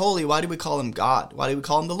name is holy, why do we call him God? Why do we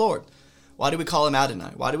call him the Lord? Why do we call him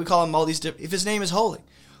Adonai? Why do we call him all these different... If his name is holy?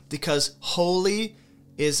 Because holy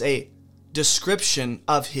is a description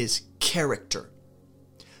of his character,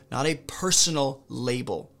 not a personal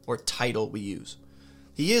label or title we use.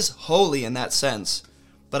 He is holy in that sense,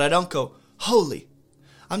 but I don't go, holy.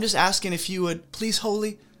 I'm just asking if you would, please,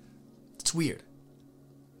 holy. It's weird.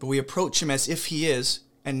 But we approach him as if he is,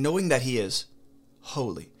 and knowing that he is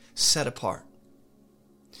holy, set apart.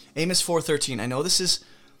 Amos 4:13. I know this is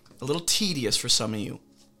a little tedious for some of you,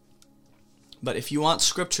 but if you want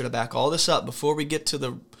scripture to back all this up before we get to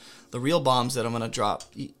the real bombs that I'm going to drop,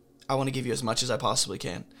 I want to give you as much as I possibly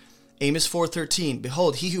can. Amos 4:13,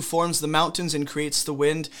 behold, he who forms the mountains and creates the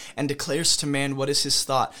wind and declares to man what is his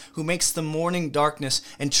thought, who makes the morning darkness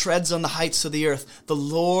and treads on the heights of the earth. The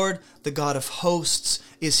Lord, the God of hosts,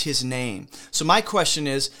 is his name. So my question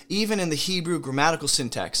is, even in the Hebrew grammatical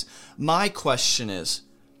syntax, my question is,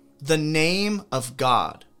 the name of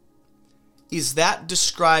God, is that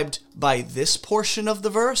described by this portion of the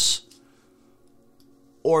verse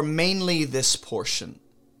or mainly this portion?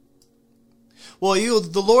 Well,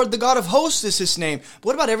 the Lord, the God of hosts is his name. But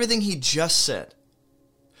what about everything he just said?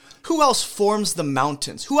 Who else forms the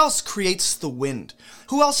mountains? Who else creates the wind?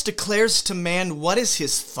 Who else declares to man what is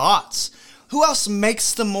his thoughts? Who else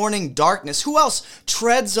makes the morning darkness? Who else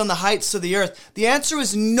treads on the heights of the earth? The answer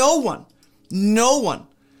is no one. No one.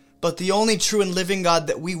 But the only true and living God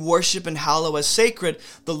that we worship and hallow as sacred,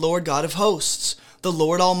 the Lord God of hosts, the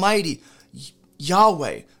Lord Almighty,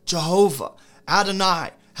 Yahweh, Jehovah,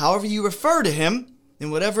 Adonai, however you refer to him, in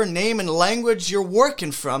whatever name and language you're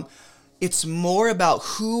working from, it's more about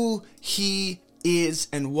who he is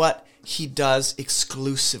and what he does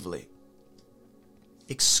exclusively.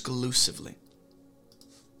 Exclusively.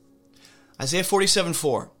 Isaiah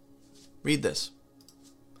 47:4. Read this.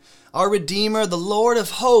 Our Redeemer, the Lord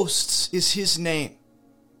of hosts, is his name.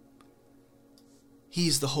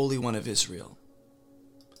 He's the Holy One of Israel.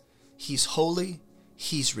 He's holy.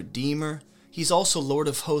 He's Redeemer. He's also Lord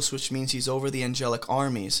of hosts, which means he's over the angelic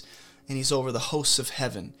armies, and he's over the hosts of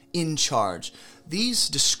heaven, in charge. These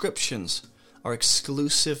descriptions are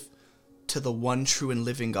exclusive to the one true and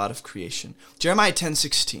living God of creation. Jeremiah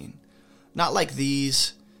 10:16. Not like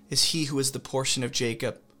these is he who is the portion of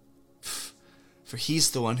Jacob, for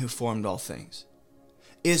he's the one who formed all things.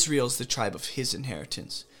 Israel's the tribe of his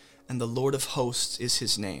inheritance, and the Lord of hosts is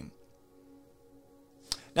his name.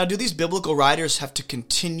 Now, do these biblical writers have to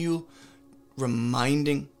continue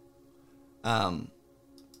reminding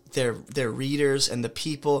their readers and the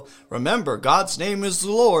people, remember, God's name is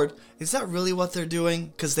the Lord? Is that really what they're doing?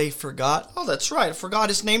 Because they forgot? Oh, that's right. I forgot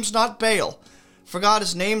his name's not Baal. I forgot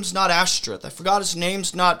his name's not Ashtoreth. I forgot his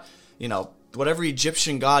name's not, whatever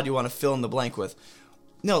Egyptian god you want to fill in the blank with.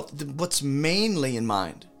 No, what's mainly in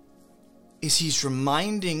mind is he's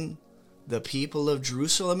reminding the people of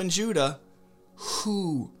Jerusalem and Judah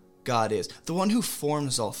who God is, the one who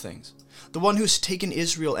forms all things, the one who's taken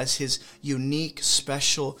Israel as his unique,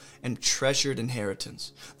 special, and treasured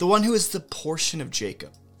inheritance, the one who is the portion of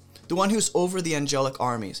Jacob, the one who's over the angelic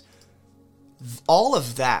armies. All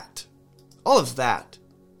of that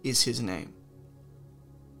is his name.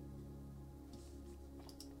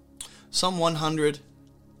 Psalm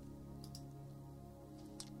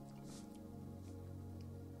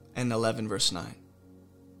 111, verse 9.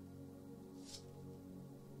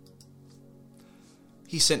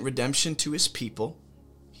 He sent redemption to his people.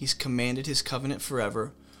 He's commanded his covenant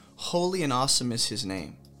forever. Holy and awesome is his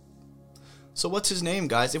name. So what's his name,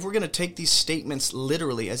 guys? If we're going to take these statements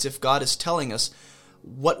literally as if God is telling us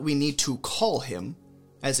what we need to call him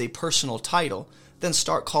as a personal title, then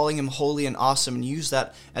start calling him holy and awesome and use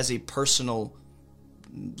that as a personal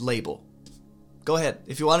label. Go ahead.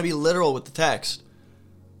 If you want to be literal with the text,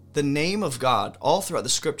 the name of God, all throughout the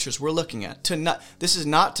scriptures we're looking at, this is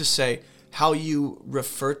not to say how you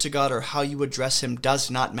refer to God or how you address him does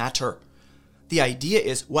not matter. The idea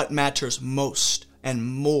is what matters most and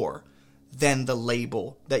more than the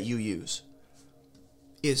label that you use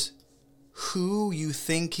is who you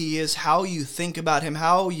think he is, how you think about him,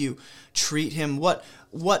 how you treat him, what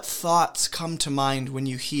thoughts come to mind when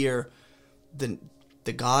you hear the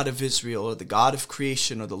God of Israel or the God of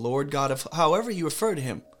creation or the Lord God of, however you refer to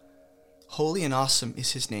him. Holy and awesome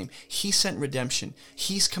is his name. He sent redemption.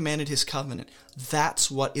 He's commanded his covenant. That's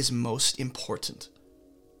what is most important.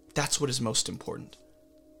 That's what is most important.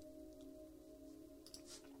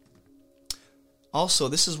 Also,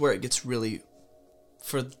 this is where it gets really,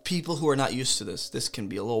 for people who are not used to this can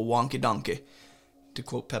be a little wonky donkey, to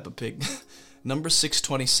quote Peppa Pig. Number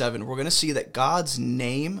 627, we're going to see that God's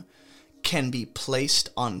name can be placed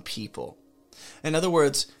on people. In other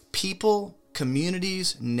words, people,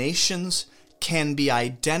 communities, nations can be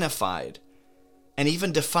identified and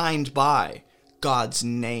even defined by God's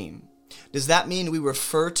name. Does that mean we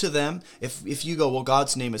refer to them? If you go, well,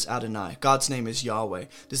 God's name is Adonai, God's name is Yahweh.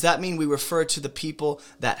 Does that mean we refer to the people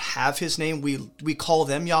that have his name? We call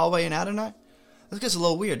them Yahweh and Adonai? That gets a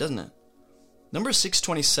little weird, doesn't it? Number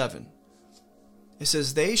 627. It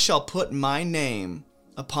says, they shall put my name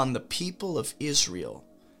upon the people of Israel,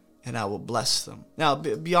 and I will bless them. Now,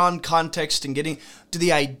 beyond context and getting to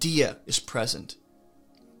the idea is present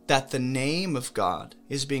that the name of God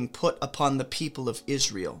is being put upon the people of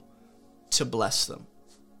Israel to bless them.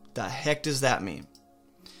 The heck does that mean?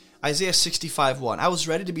 Isaiah 65:1. I was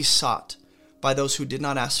ready to be sought by those who did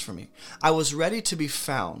not ask for me. I was ready to be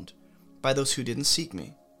found by those who didn't seek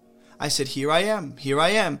me. I said, here I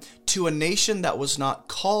am, to a nation that was not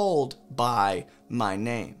called by my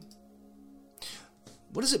name.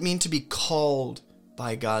 What does it mean to be called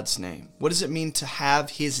by God's name? What does it mean to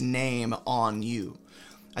have his name on you?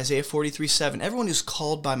 Isaiah 43:7. Everyone who's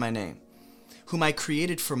called by my name, whom I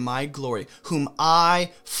created for my glory, whom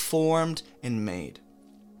I formed and made.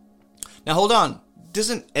 Now hold on.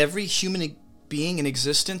 Doesn't every human being in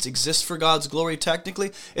existence exist for God's glory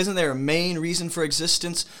technically? Isn't there a main reason for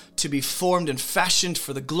existence to be formed and fashioned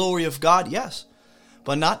for the glory of God? Yes.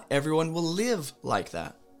 But not everyone will live like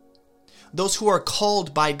that. Those who are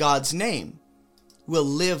called by God's name will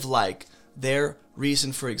live like their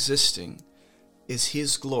reason for existing is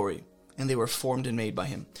his glory, and they were formed and made by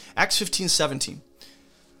him. Acts 15:17.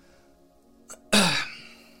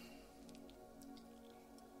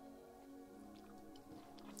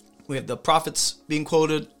 We have the prophets being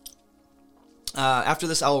quoted. After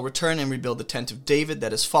this, I will return and rebuild the tent of David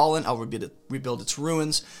that has fallen. I will rebuild its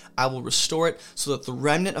ruins. I will restore it so that the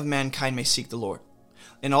remnant of mankind may seek the Lord.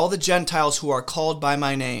 And all the Gentiles who are called by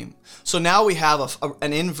my name. So now we have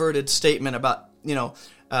an inverted statement about,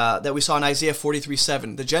 that we saw in Isaiah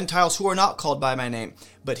 43:7. The Gentiles who are not called by my name.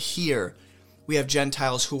 But here we have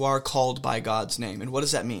Gentiles who are called by God's name. And what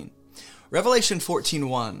does that mean? Revelation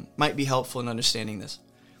 14:1 might be helpful in understanding this.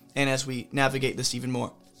 And as we navigate this even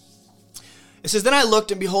more. It says, "Then I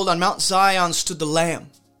looked, and behold, on Mount Zion stood the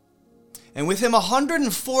Lamb, and with him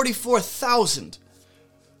 144,000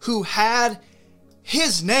 who had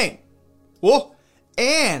his name." Whoa.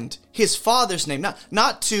 And his Father's name.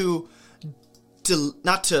 Not to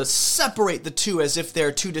separate the two as if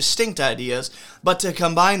they're two distinct ideas, but to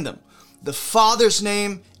combine them. The Father's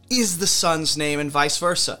name is the Son's name, and vice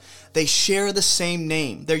versa. They share the same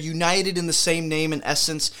name. They're united in the same name and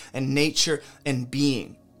essence and nature and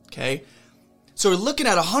being. Okay? So we're looking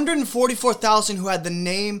at 144,000 who had the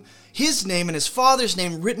name, his name and his Father's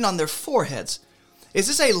name written on their foreheads. Is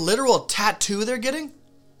this a literal tattoo they're getting?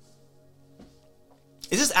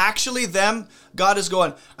 Is this actually them? God is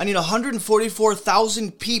going, I need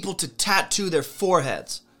 144,000 people to tattoo their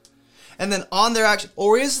foreheads. And then on their action,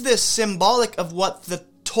 or is this symbolic of what the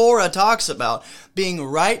Torah talks about? Being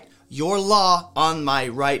write your law on my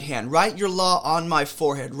right hand. Write your law on my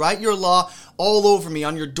forehead. Write your law all over me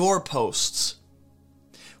on your doorposts.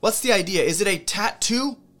 What's the idea? Is it a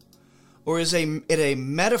tattoo? Or is it a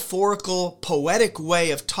metaphorical, poetic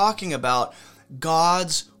way of talking about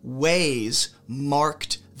God's ways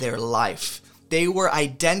marked their life? They were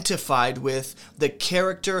identified with the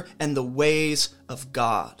character and the ways of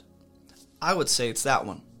God. I would say it's that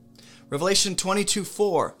one. Revelation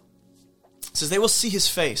 22:4 says, "They will see his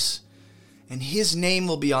face, and his name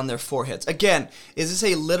will be on their foreheads." Again, is this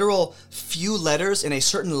a literal few letters in a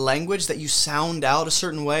certain language that you sound out a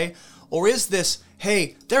certain way? Or is this,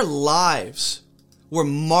 hey, their lives were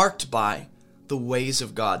marked by the ways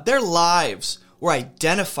of God. Their lives were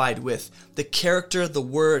identified with the character, the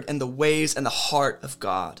word, and the ways and the heart of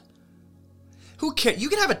God. Who cares? You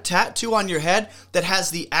can have a tattoo on your head that has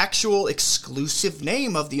the actual exclusive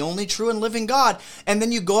name of the only true and living God, and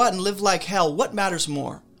then you go out and live like hell. What matters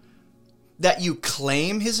more? That you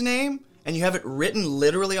claim his name and you have it written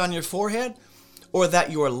literally on your forehead? Or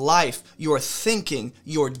that your life, your thinking,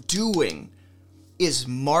 your doing is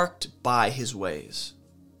marked by his ways?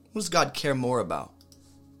 What does God care more about?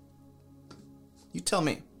 You tell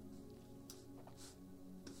me.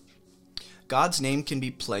 God's name can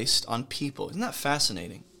be placed on people. Isn't that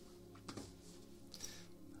fascinating?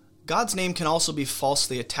 God's name can also be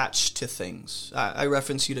falsely attached to things. I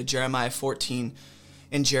reference you to Jeremiah 14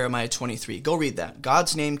 and Jeremiah 23. Go read that.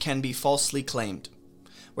 God's name can be falsely claimed.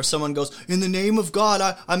 Where someone goes, in the name of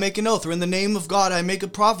God, I make an oath, or in the name of God, I make a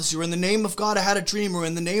prophecy, or in the name of God, I had a dream, or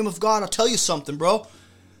in the name of God, I'll tell you something, bro.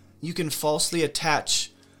 You can falsely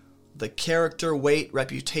attach the character, weight,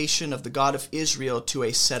 reputation of the God of Israel to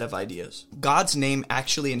a set of ideas. God's name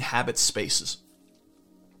actually inhabits spaces.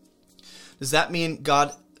 Does that mean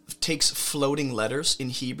God takes floating letters in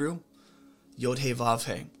Hebrew? Yod He Vav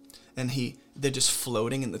He. And they're just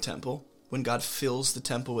floating in the temple when God fills the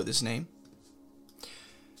temple with his name?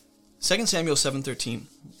 2 Samuel 7:13.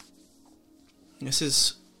 This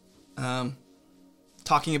is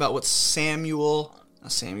talking about what Solomon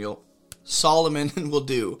will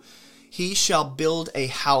do. He shall build a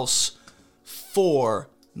house for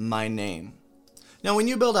my name. Now, when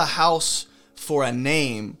you build a house for a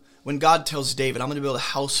name, when God tells David, I'm going to build a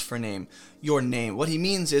house for your name, what he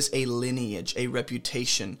means is a lineage, a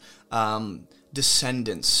reputation,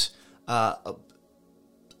 descendants, a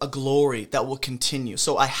glory that will continue.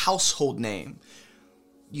 So a household name,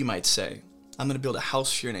 you might say. I'm going to build a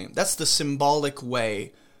house for your name. That's the symbolic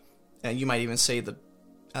way, and you might even say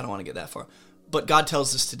I don't want to get that far. But God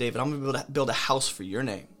tells this to David, I'm going to build a house for your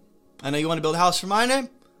name. I know you want to build a house for my name.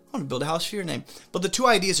 I want to build a house for your name. But the two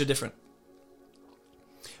ideas are different.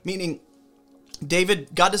 Meaning,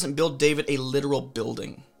 God doesn't build David a literal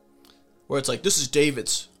building where it's like, this is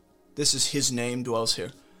David's. This is his name dwells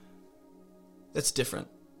here. That's different.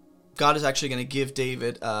 God is actually going to give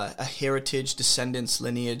David a heritage, descendants,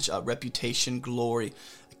 lineage, reputation, glory,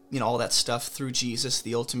 all that stuff through Jesus,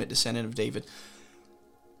 the ultimate descendant of David.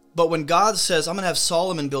 But when God says, I'm going to have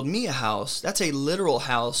Solomon build me a house, that's a literal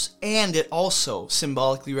house, and it also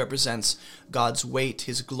symbolically represents God's weight,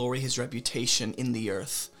 his glory, his reputation in the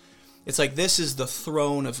earth. It's like this is the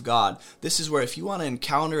throne of God. This is where if you want to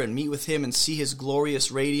encounter and meet with him and see his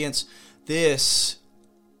glorious radiance, this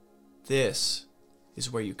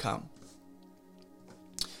is where you come.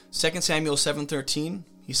 2 Samuel 7:13,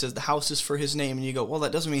 he says the house is for his name, and you go, well,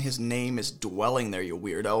 that doesn't mean his name is dwelling there, you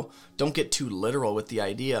weirdo. Don't get too literal with the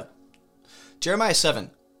idea. Jeremiah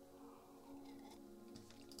 7.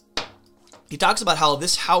 He talks about how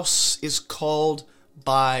this house is called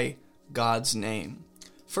by God's name.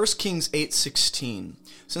 1 Kings 8:16.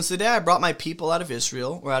 Since the day I brought my people out of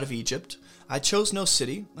Israel, or out of Egypt, I chose no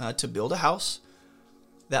city to build a house,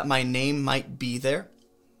 that my name might be there.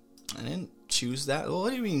 I didn't choose that? Well,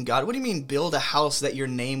 what do you mean, God? What do you mean build a house that your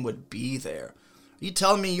name would be there? Are you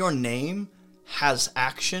telling me your name has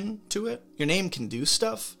action to it? Your name can do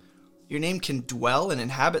stuff? Your name can dwell and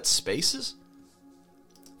inhabit spaces?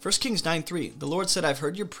 1 Kings 9:3, the Lord said, I've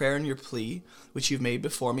heard your prayer and your plea, which you've made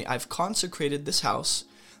before me. I've consecrated this house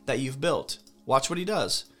that you've built. Watch what he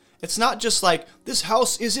does. It's not just like, this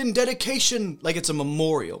house is in dedication, like it's a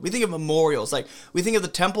memorial. We think of memorials, like we think of the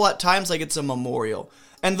temple at times like it's a memorial.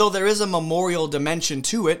 And though there is a memorial dimension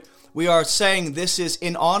to it, we are saying this is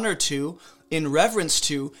in honor to, in reverence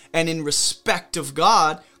to, and in respect of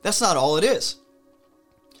God. That's not all it is.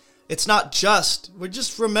 It's not just, we're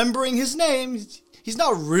just remembering his name. He's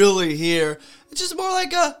not really here. It's just more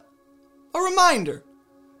like a reminder.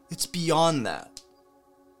 It's beyond that.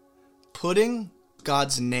 Putting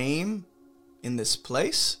God's name in this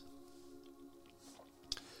place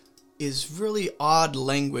is really odd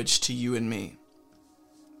language to you and me.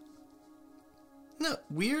 Isn't that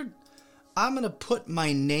weird? I'm going to put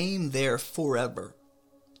my name there forever.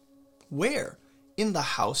 Where? In the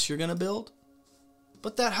house you're going to build?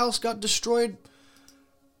 But that house got destroyed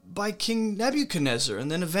by King Nebuchadnezzar,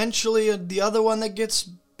 and then eventually the other one that gets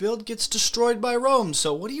built gets destroyed by Rome.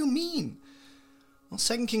 So what do you mean? Well,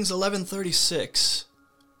 2 Kings 11:36.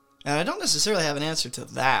 And I don't necessarily have an answer to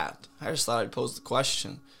that. I just thought I'd pose the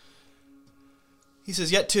question. He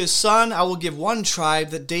says, yet to his son I will give one tribe,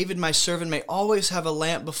 that David my servant may always have a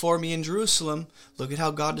lamp before me in Jerusalem. Look at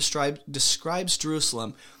how God describes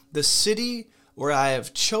Jerusalem, the city where I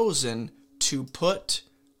have chosen to put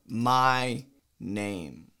my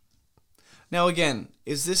name. Now again,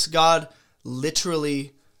 is this God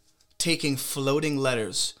literally taking floating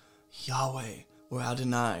letters, Yahweh or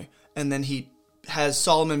Adonai, and then he has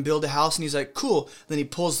Solomon build a house and he's like, cool. Then he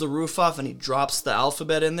pulls the roof off and he drops the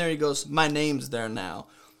alphabet in there. He goes, my name's there now.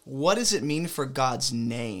 What does it mean for God's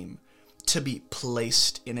name to be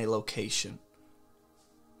placed in a location?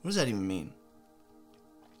 What does that even mean?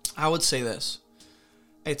 I would say this.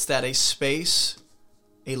 It's that a space,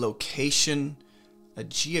 a location, a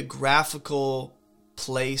geographical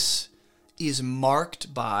place is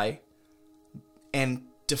marked by and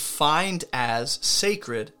defined as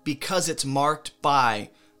sacred because it's marked by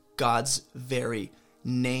God's very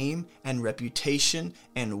name and reputation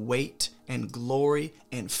and weight and glory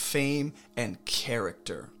and fame and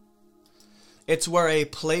character. It's where a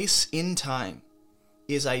place in time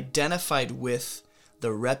is identified with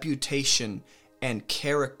the reputation and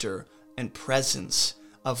character and presence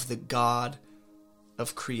of the God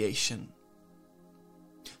of creation.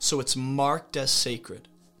 So it's marked as sacred.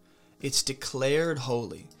 It's declared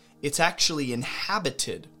holy. It's actually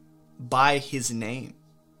inhabited by his name.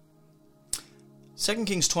 2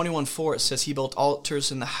 Kings 21:4, it says, he built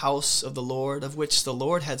altars in the house of the Lord, of which the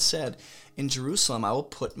Lord had said, in Jerusalem I will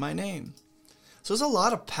put my name. So there's a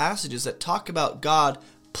lot of passages that talk about God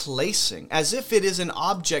placing, as if it is an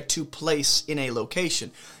object to place in a location.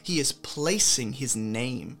 He is placing his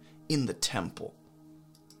name in the temple.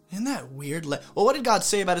 Isn't that weird? Well, what did God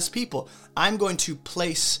say about his people? I'm going to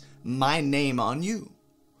place my name on you.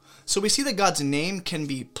 So we see that God's name can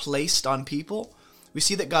be placed on people. We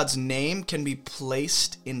see that God's name can be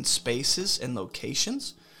placed in spaces and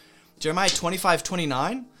locations. Jeremiah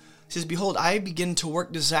 25:29 says, behold, I begin to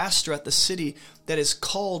work disaster at the city that is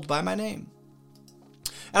called by my name.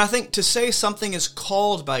 And I think to say something is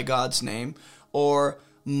called by God's name, or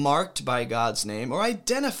marked by God's name, or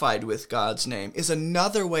identified with God's name, is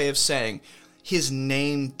another way of saying his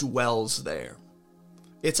name dwells there.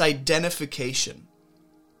 It's identification.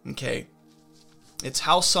 Okay? It's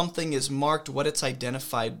how something is marked, what it's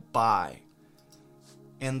identified by.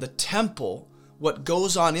 And the temple, what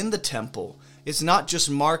goes on in the temple, is not just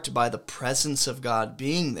marked by the presence of God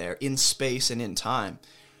being there in space and in time,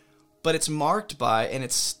 but it's marked by and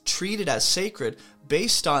it's treated as sacred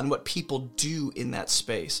based on what people do in that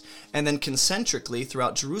space. And then concentrically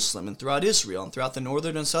throughout Jerusalem and throughout Israel and throughout the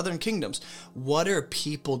northern and southern kingdoms, what are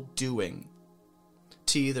people doing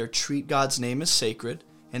to either treat God's name as sacred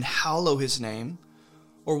and hallow his name,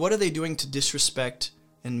 or what are they doing to disrespect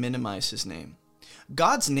and minimize his name?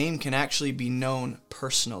 God's name can actually be known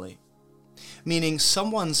personally, meaning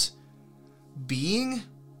someone's being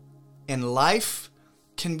and life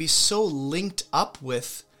can be so linked up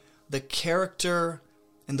with the character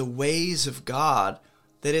and the ways of God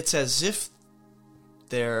that it's as if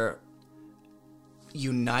they're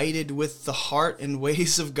united with the heart and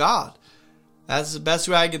ways of God. That's the best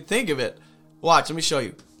way I can think of it. Watch, let me show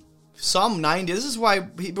you. Psalm 90, this is why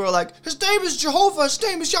people are like, his name is Jehovah, his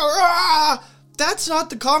name is Yahweh. That's not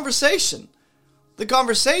the conversation. The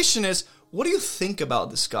conversation is, what do you think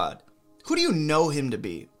about this God? Who do you know him to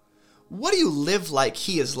be? what do you live like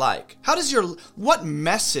he is like? What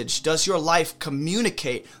message does your life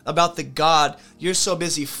communicate about the God you're so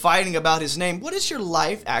busy fighting about his name? What does your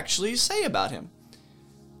life actually say about him?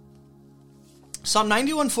 Psalm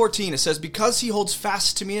 91:14, it says, because he holds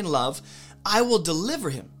fast to me in love, I will deliver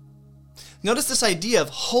him. Notice this idea of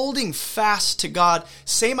holding fast to God,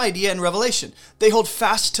 same idea in Revelation. They hold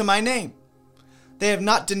fast to my name. They have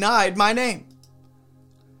not denied my name.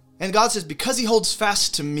 And God says, because he holds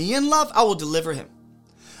fast to me in love, I will deliver him.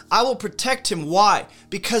 I will protect him. Why?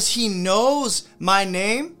 Because he knows my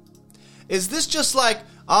name. Is this just like,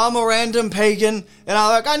 I'm a random pagan, and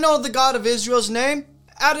I know the God of Israel's name?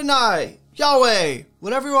 Adonai, Yahweh,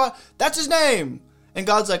 whatever you want, that's his name. And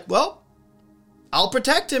God's like, well, I'll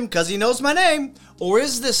protect him because he knows my name. Or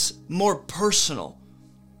is this more personal?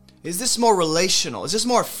 Is this more relational? Is this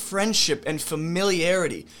more friendship and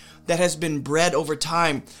familiarity that has been bred over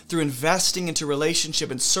time through investing into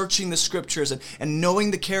relationship and searching the scriptures and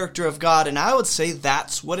knowing the character of God? And I would say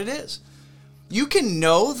that's what it is. You can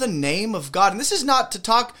know the name of God. And this is not to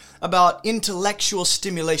talk about intellectual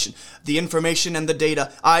stimulation, the information and the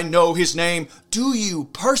data. I know his name. Do you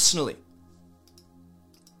personally,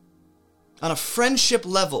 on a friendship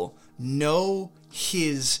level, know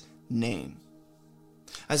his name?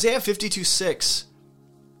 Isaiah 52:6,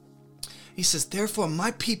 he says, therefore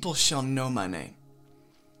my people shall know my name.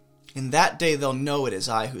 In that day they'll know it is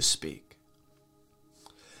I who speak.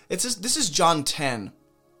 This is John 10.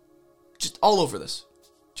 Just all over this.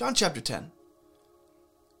 John chapter 10.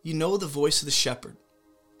 You know the voice of the shepherd.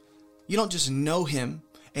 You don't just know him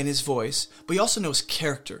and his voice, but you also know his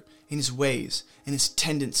character and his ways and his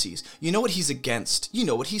tendencies. You know what he's against. You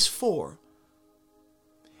know what he's for.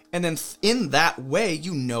 And then in that way,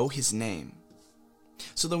 you know his name.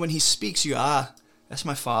 So that when he speaks, you go, that's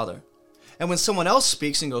my Father. And when someone else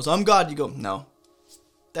speaks and goes, I'm God, you go, no,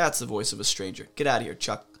 that's the voice of a stranger. Get out of here,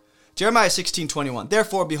 Chuck. Jeremiah 16:21.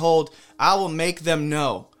 Therefore, behold, I will make them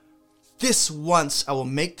know. This once I will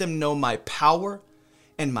make them know my power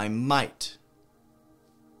and my might.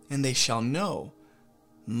 And they shall know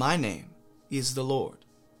my name is the Lord.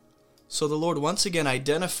 So the Lord once again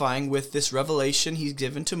identifying with this revelation he's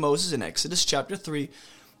given to Moses in Exodus chapter 3.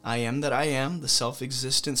 I am that I am, the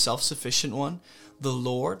self-existent, self-sufficient one. The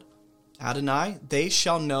Lord, Adonai, they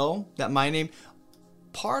shall know that my name.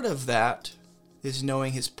 Part of that is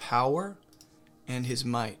knowing his power and his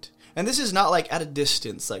might. And this is not like at a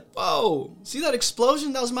distance, like, whoa, see that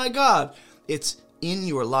explosion? That was my God. It's in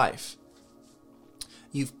your life.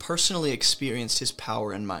 You've personally experienced his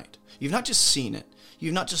power and might. You've not just seen it.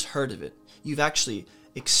 You've not just heard of it. You've actually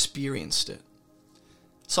experienced it.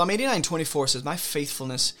 Psalm 89:24 says, my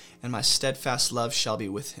faithfulness and my steadfast love shall be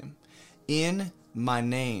with him. In my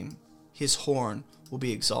name, his horn will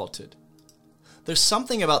be exalted. There's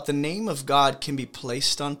something about the name of God can be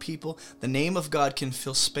placed on people. The name of God can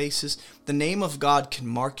fill spaces. The name of God can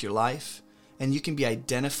mark your life. And you can be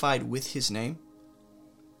identified with his name.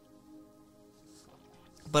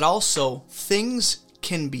 But also, things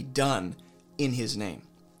can be done in his name,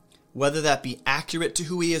 whether that be accurate to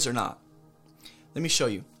who he is or not. Let me show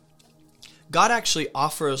you. God actually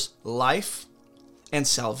offers life and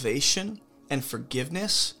salvation and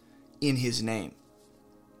forgiveness in his name.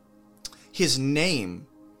 His name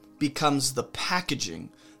becomes the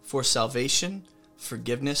packaging for salvation,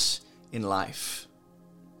 forgiveness, in life.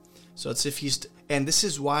 So it's and this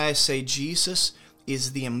is why I say Jesus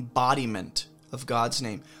is the embodiment of God's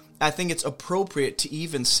name. I think it's appropriate to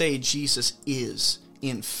even say Jesus is,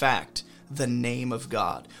 in fact, the name of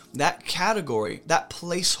God. That category, that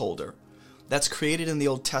placeholder, that's created in the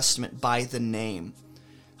Old Testament by the name,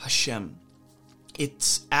 Hashem.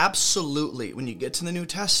 It's absolutely, when you get to the New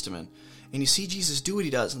Testament, and you see Jesus do what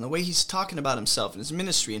he does, and the way he's talking about himself and his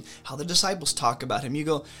ministry, and how the disciples talk about him, you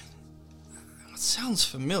go, that sounds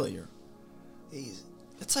familiar.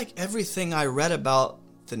 It's like everything I read about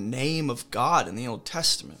the name of God in the Old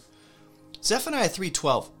Testament. Zephaniah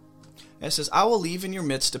 3:12. It says, I will leave in your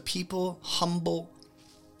midst a people humble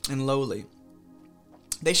and lowly.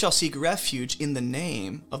 They shall seek refuge in the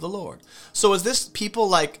name of the Lord. So is this people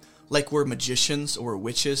like we're magicians or we're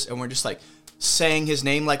witches and we're just like saying his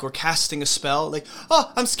name like we're casting a spell? Like,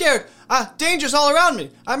 oh, I'm scared. Danger's all around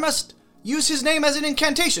me. I must use his name as an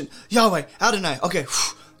incantation. Yahweh, Adonai. Okay,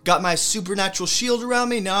 got my supernatural shield around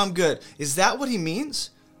me. Now I'm good. Is that what he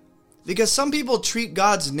means? Because some people treat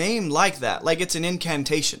God's name like that, like it's an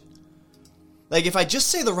incantation. Like if I just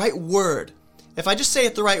say the right word, if I just say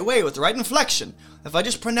it the right way with the right inflection, if I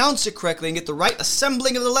just pronounce it correctly and get the right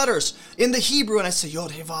assembling of the letters in the Hebrew, and I say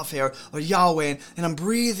Yod Heh Vav Heh or Yahweh, and I'm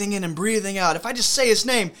breathing in and breathing out, if I just say his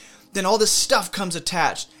name, then all this stuff comes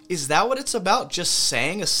attached. Is that what it's about? Just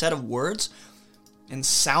saying a set of words and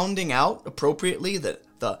sounding out appropriately the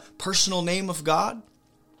personal name of God?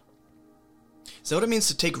 Is that what it means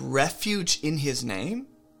to take refuge in his name?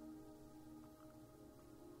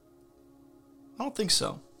 I don't think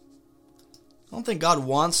so. I don't think God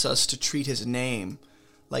wants us to treat his name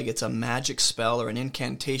like it's a magic spell or an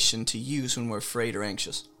incantation to use when we're afraid or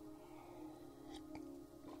anxious.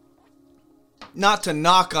 Not to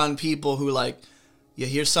knock on people who, like, you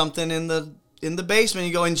hear something in the basement,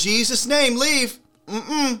 you go, in Jesus' name, leave.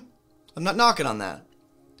 I'm not knocking on that.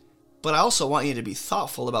 But I also want you to be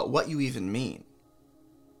thoughtful about what you even mean.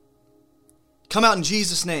 Come out in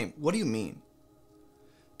Jesus' name. What do you mean?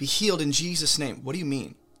 Be healed in Jesus' name. What do you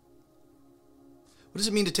mean? What does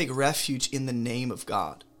it mean to take refuge in the name of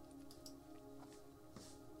God?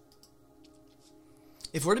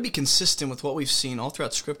 If we're to be consistent with what we've seen all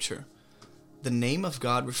throughout Scripture, the name of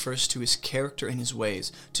God refers to his character and his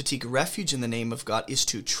ways. To take refuge in the name of God is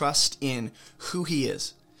to trust in who he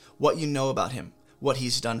is, what you know about him, what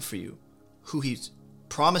he's done for you, who he's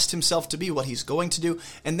promised himself to be, what he's going to do,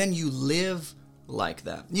 and then you live like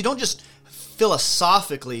that. You don't just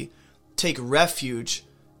philosophically take refuge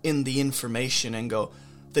in the information and go,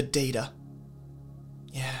 the data.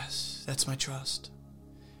 Yes, that's my trust.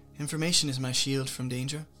 Information is my shield from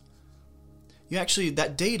danger. You actually,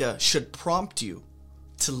 that data should prompt you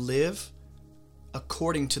to live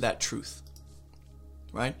according to that truth.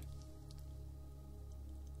 Right?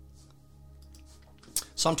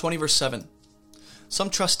 Psalm 20 verse 7. Some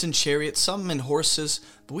trust in chariots, some in horses,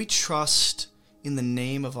 but we trust in the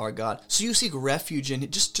name of our God. So you seek refuge in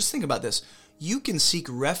it. Just think about this. You can seek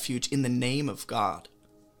refuge in the name of God,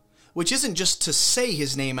 which isn't just to say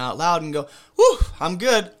his name out loud and go, whew, I'm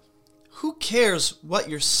good. Who cares what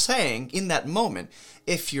you're saying in that moment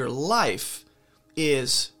if your life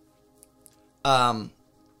is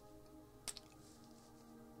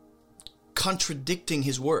contradicting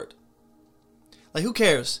his word? Like, who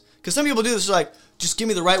cares? Because some people do this, like, just give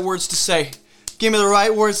me the right words to say. Give me the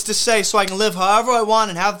right words to say so I can live however I want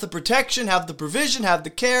and have the protection, have the provision, have the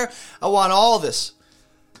care. I want all this.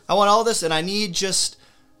 I want all this, and I need just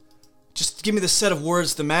give me the set of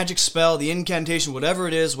words, the magic spell, the incantation, whatever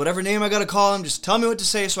it is, whatever name I got to call him, just tell me what to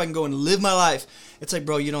say so I can go and live my life. It's like,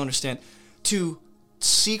 bro, you don't understand. To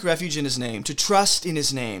seek refuge in his name, to trust in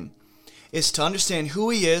his name, is to understand who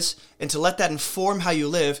he is and to let that inform how you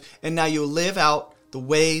live, and now you live out the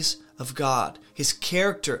ways of God. His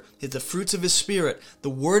character, the fruits of his spirit, the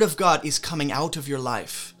word of God is coming out of your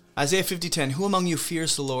life. Isaiah 50:10, who among you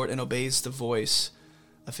fears the Lord and obeys the voice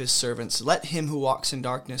of his servants? Let him who walks in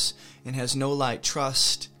darkness and has no light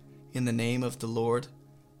trust in the name of the Lord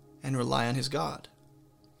and rely on his God.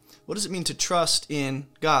 What does it mean to trust in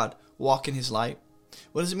God? Walk in his light.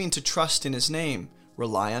 What does it mean to trust in his name?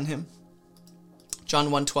 Rely on him. John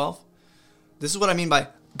 1:12. This is what I mean by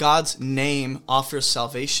God's name offers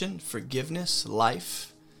salvation, forgiveness,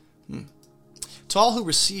 life. To all who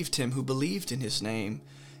received him, who believed in his name,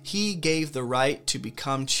 he gave the right to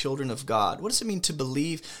become children of God. What does it mean to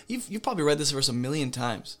believe? You've probably read this verse a million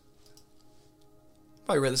times.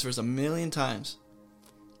 And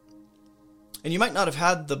you might not have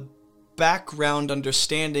had the background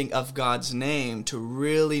understanding of God's name to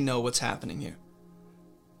really know what's happening here.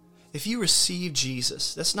 If you receive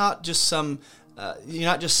Jesus, that's not just you're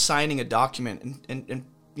not just signing a document and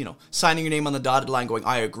signing your name on the dotted line going,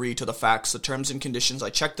 I agree to the facts, the terms and conditions, I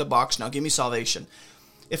checked the box, now give me salvation.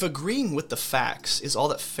 If agreeing with the facts is all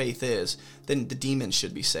that faith is, then the demons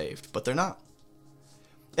should be saved, but they're not.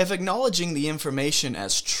 If acknowledging the information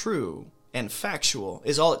as true and factual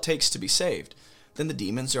is all it takes to be saved, then the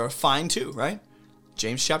demons are fine too, right?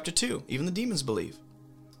 James chapter 2, even the demons believe.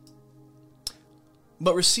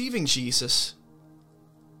 But receiving Jesus,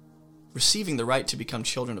 receiving the right to become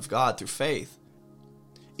children of God through faith,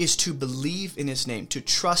 is to believe in his name, to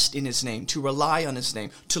trust in his name, to rely on his name,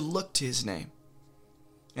 to look to his name.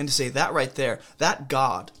 And to say that right there, that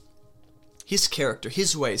God, his character,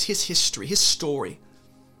 his ways, his history, his story,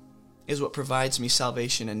 is what provides me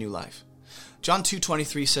salvation and new life. John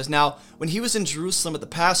 2:23 says, now, when he was in Jerusalem at the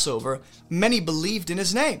Passover, many believed in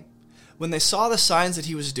his name when they saw the signs that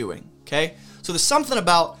he was doing. Okay? So there's something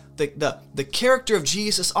about the character of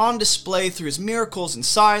Jesus on display through his miracles and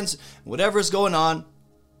signs, whatever is going on.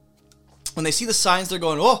 When they see the signs, they're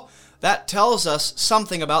going, oh, that tells us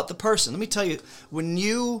something about the person. Let me tell you,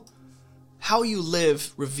 how you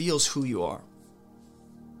live reveals who you are.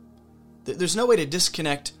 There's no way to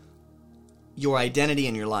disconnect your identity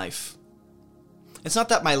in your life. It's not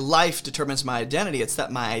that my life determines my identity, it's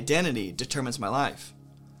that my identity determines my life.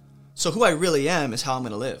 So who I really am is how I'm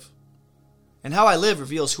going to live. And how I live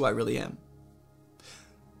reveals who I really am.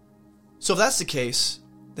 So if that's the case,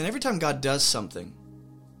 then every time God does something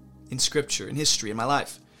in Scripture, in history, in my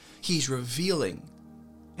life, He's revealing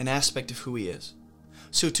an aspect of who He is.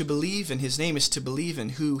 So to believe in His name is to believe in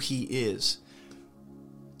who He is.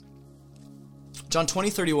 John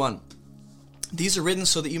 20:31. These are written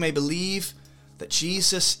so that you may believe that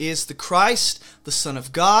Jesus is the Christ, the Son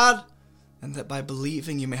of God, and that by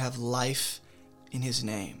believing you may have life in His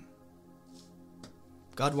name.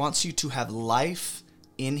 God wants you to have life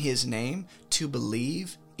in His name, to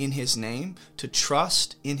believe in His name, to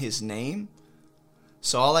trust in His name.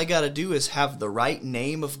 So all I got to do is have the right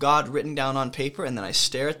name of God written down on paper, and then I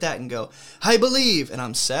stare at that and go, I believe, and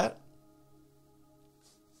I'm set.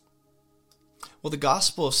 Well, the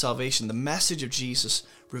gospel of salvation, the message of Jesus,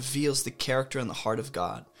 reveals the character and the heart of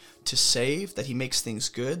God. To save, that He makes things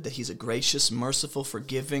good, that He's a gracious, merciful,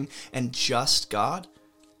 forgiving, and just God.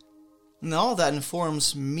 And all that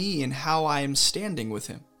informs me in how I am standing with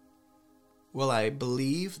Him. Will I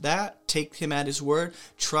believe that, take Him at His word,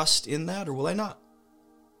 trust in that, or will I not?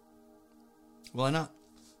 Will I not?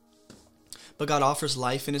 But God offers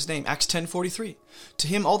life in His name. Acts 10:43. To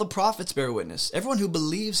Him all the prophets bear witness. Everyone who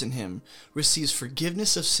believes in Him receives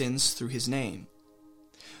forgiveness of sins through His name.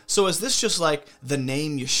 So is this just like the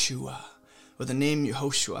name Yeshua or the name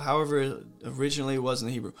Yehoshua, however it originally was in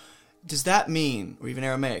the Hebrew? Does that mean, or even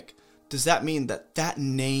Aramaic, does that mean that that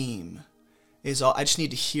name is all? I just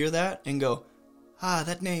need to hear that and go,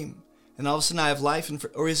 that name. And all of a sudden I have life.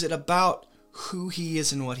 Or is it about who He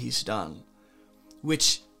is and what He's done,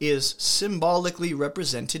 which is symbolically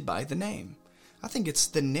represented by the name? I think it's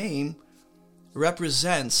the name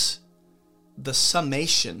represents the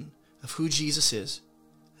summation of who Jesus is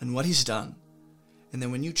and what He's done. And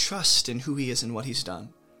then when you trust in who He is and what He's done,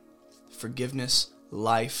 forgiveness,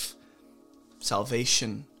 life,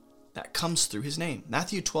 salvation, that comes through His name.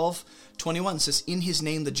 Matthew 12:21 says, in His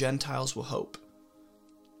name the Gentiles will hope.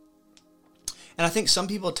 And I think some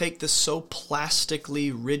people take this so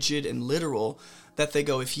plastically rigid and literal that they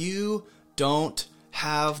go, if you don't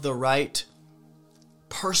have the right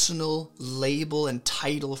personal label and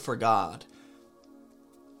title for God,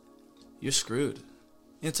 you're screwed.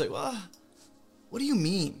 And it's like, well, what do you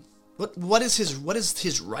mean? What is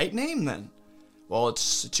his right name then? Well,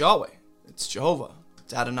 it's Yahweh. It's Jehovah.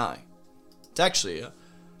 It's Adonai. It's actually,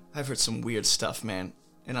 I've heard some weird stuff, man.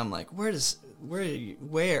 And I'm like, where does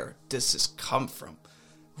this come from?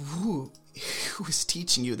 Who is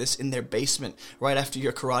teaching you this in their basement right after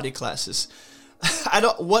your karate classes?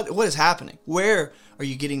 What is happening? Where are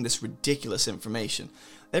you getting this ridiculous information?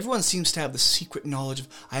 Everyone seems to have the secret knowledge of,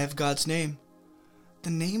 I have God's name. The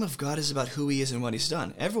name of God is about who He is and what He's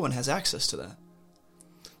done. Everyone has access to that.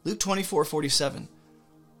 Luke 24:47.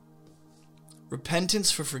 Repentance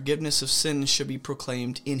for forgiveness of sins should be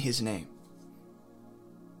proclaimed in His name.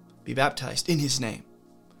 Be baptized in His name.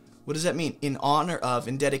 What does that mean? In honor of,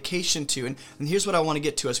 in dedication to. And here's what I want to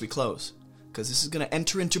get to as we close, because this is going to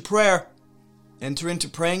enter into prayer. Enter into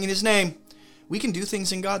praying in His name. We can do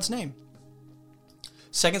things in God's name.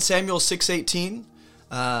 2 Samuel 6:18.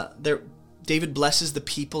 David blesses the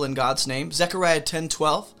people in God's name. Zechariah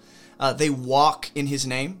 10:12. They walk in His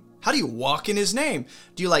name. How do you walk in His name?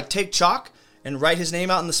 Do you take chalk and write His name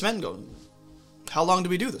out in the cement and go, how long do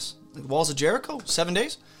we do this? The walls of Jericho? 7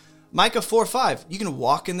 days? Micah 4:5, you can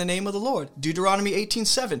walk in the name of the Lord. Deuteronomy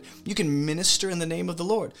 18:7, you can minister in the name of the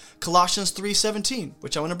Lord. Colossians 3:17,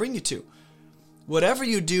 which I want to bring you to. Whatever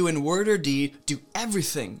you do in word or deed, do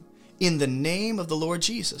everything in the name of the Lord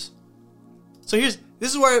Jesus. So this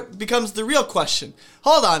is where it becomes the real question.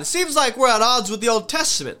 Hold on, it seems like we're at odds with the Old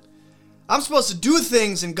Testament. I'm supposed to do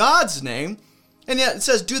things in God's name, and yet it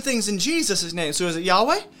says do things in Jesus' name. So is it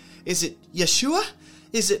Yahweh? Is it Yeshua?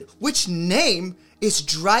 Which name is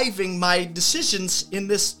driving my decisions in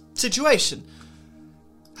this situation?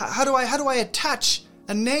 How do I attach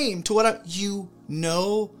a name to what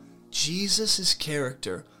Jesus'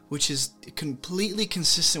 character, which is completely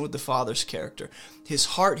consistent with the Father's character. His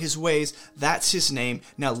heart, His ways, that's His name.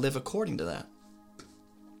 Now live according to that.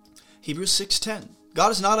 Hebrews 6:10.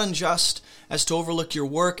 God is not unjust as to overlook your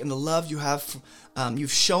work and the love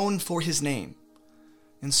you've shown for His name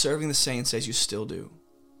in serving the saints as you still do.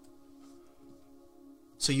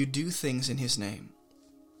 So you do things in His name.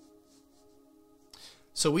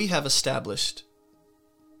 So we have established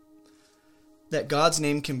that God's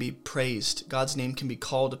name can be praised. God's name can be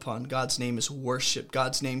called upon. God's name is worshiped.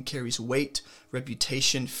 God's name carries weight,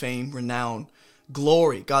 reputation, fame, renown,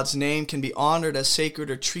 glory. God's name can be honored as sacred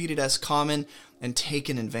or treated as common and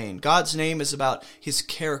taken in vain. God's name is about His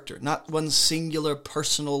character, not one singular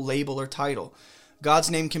personal label or title.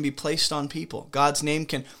 God's name can be placed on people. God's name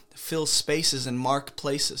can fill spaces and mark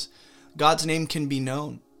places. God's name can be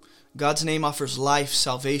known. God's name offers life,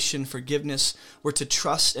 salvation, forgiveness. We're to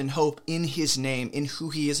trust and hope in his name, in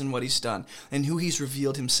who he is and what he's done, and who he's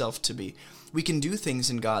revealed himself to be. We can do things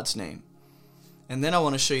in God's name. And then I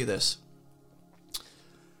want to show you this.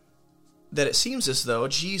 That it seems as though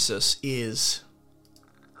Jesus is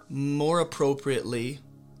more appropriately,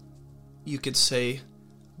 you could say,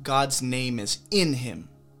 God's name is in him.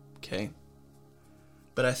 Okay?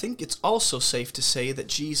 But I think it's also safe to say that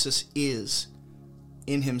Jesus is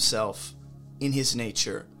in himself, in his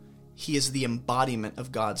nature. He is the embodiment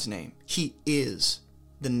of God's name. He is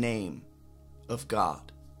the name of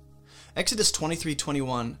God. Exodus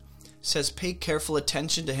 23:21 says, pay careful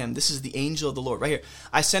attention to him. This is the angel of the Lord. Right here.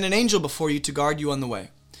 I send an angel before you to guard you on the way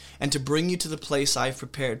and to bring you to the place I've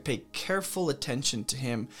prepared. Pay careful attention to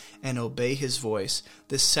him and obey his voice.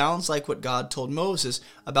 This sounds like what God told Moses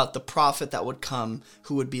about the prophet that would come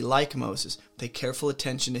who would be like Moses. Pay careful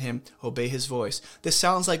attention to him, obey his voice. This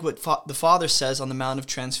sounds like what the Father says on the Mount of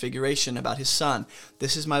Transfiguration about his Son.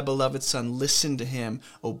 This is my beloved Son. Listen to him,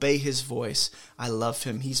 obey his voice. I love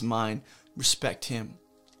him. He's mine. Respect him.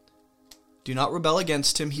 Do not rebel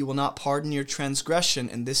against him. He will not pardon your transgression.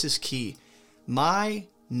 And this is key. My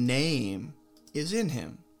name is in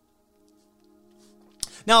him.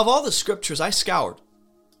 Now, of all the scriptures I scoured,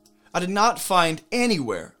 I did not find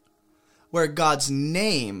anywhere where God's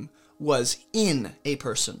name was in a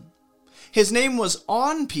person. His name was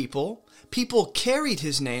on people. People carried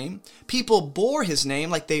his name. People bore his name,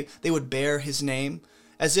 like they would bear his name,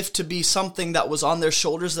 as if to be something that was on their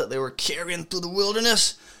shoulders that they were carrying through the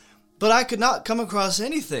wilderness. But I could not come across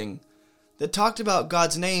anything that talked about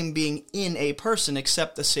God's name being in a person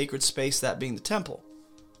except the sacred space, that being the temple.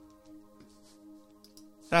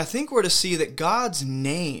 And I think we're to see that God's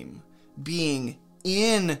name being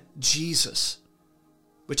in Jesus,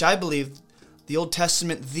 which I believe the Old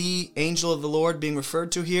Testament, the angel of the Lord being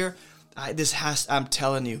referred to here, I'm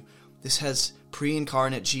telling you, this has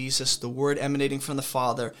pre-incarnate Jesus, the Word emanating from the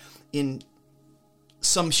Father in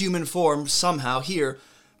some human form somehow here,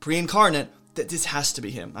 pre-incarnate, that this has to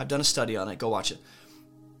be him. I've done a study on it. Go watch it.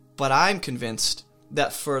 But I'm convinced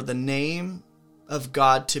that for the name of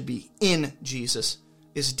God to be in Jesus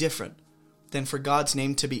is different than for God's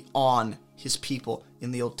name to be on his people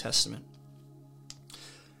in the Old Testament.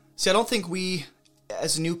 See, I don't think we,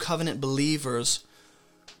 as New Covenant believers,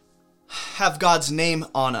 have God's name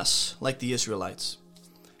on us like the Israelites.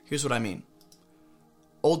 Here's what I mean.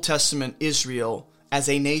 Old Testament Israel, as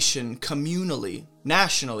a nation, communally,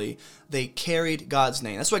 nationally, they carried God's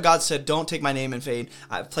name. That's why God said, don't take my name in vain.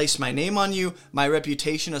 I've placed my name on you. My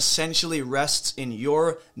reputation essentially rests in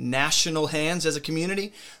your national hands as a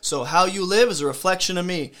community. So how you live is a reflection of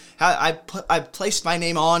me. I placed my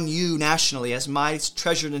name on you nationally as my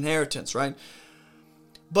treasured inheritance, right?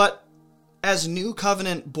 But as New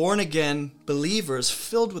Covenant, born-again believers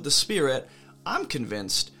filled with the Spirit, I'm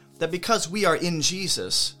convinced that because we are in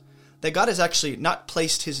Jesus, that God has actually not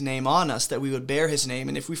placed his name on us, that we would bear his name,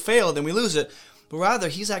 and if we fail, then we lose it. But rather,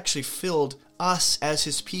 he's actually filled us as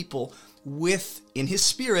his people with, in his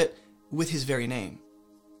Spirit, with his very name.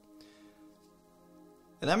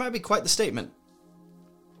 And that might be quite the statement.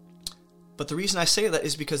 But the reason I say that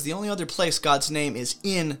is because the only other place God's name is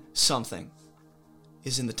in something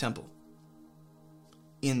is in the temple.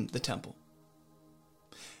 In the temple.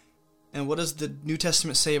 And what does the New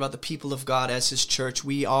Testament say about the people of God as his church?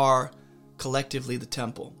 We are collectively the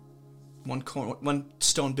temple. One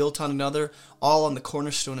stone built on another, all on the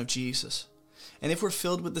cornerstone of Jesus. And if we're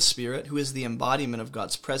filled with the Spirit, who is the embodiment of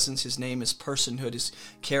God's presence, his name, his personhood, his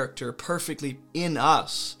character, perfectly in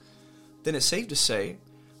us, then it's safe to say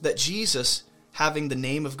that Jesus, having the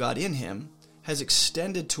name of God in him, has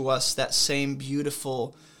extended to us that same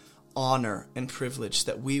beautiful honor and privilege,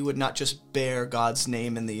 that we would not just bear God's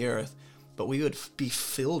name in the earth, but we would be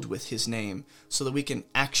filled with his name so that we can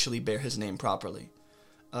actually bear his name properly.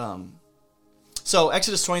 So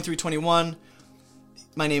Exodus 23:21,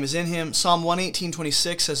 my name is in him. Psalm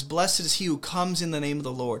 118:26 says, blessed is he who comes in the name of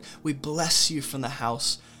the Lord. We bless you from the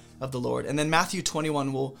house of the Lord. And then Matthew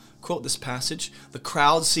 21 will quote this passage. The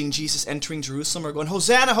crowds seeing Jesus entering Jerusalem are going,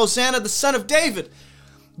 Hosanna, Hosanna, the son of David.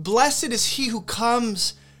 Blessed is he who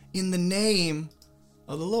comes in the name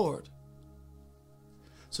of the Lord.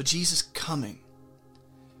 So Jesus coming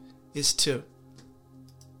is to,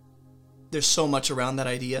 there's so much around that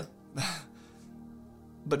idea,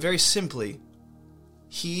 but very simply,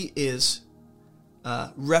 he is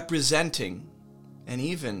representing, and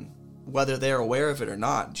even whether they're aware of it or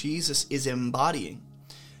not, Jesus is embodying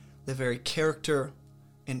the very character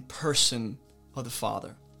and person of the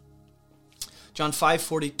Father. John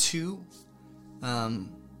 5:42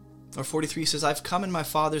 or 43 says, I've come in my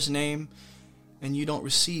Father's name, and you don't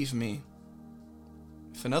receive me.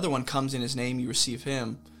 If another one comes in his name, you receive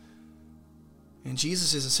him. And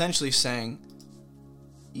Jesus is essentially saying,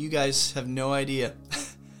 you guys have no idea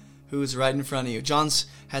who is right in front of you. John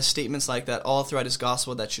has statements like that all throughout his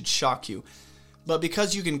gospel that should shock you. But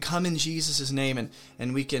because you can come in Jesus' name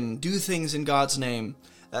and we can do things in God's name,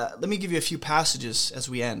 let me give you a few passages as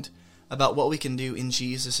we end about what we can do in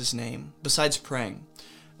Jesus' name, besides praying.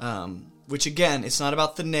 Which again, it's not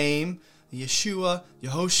about the name, Yeshua,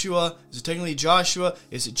 Yehoshua, is it technically Joshua,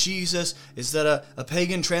 is it Jesus, is that a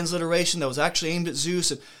pagan transliteration that was actually aimed at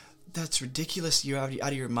Zeus? And that's ridiculous, you're out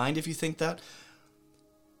of your mind if you think that.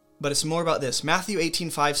 But it's more about this. Matthew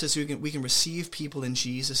 18:5 says we can receive people in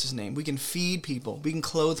Jesus' name. We can feed people. We can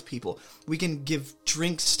clothe people. We can give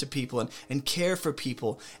drinks to people and care for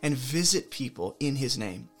people and visit people in his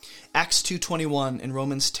name. Acts 2:21 and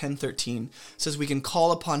Romans 10:13 says we can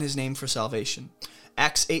call upon his name for salvation.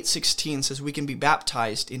 Acts 8:16 says we can be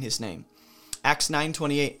baptized in his name. Acts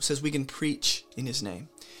 9:28 says we can preach in his name.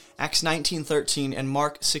 Acts 19:13 and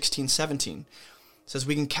Mark 16:17 says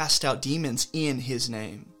we can cast out demons in his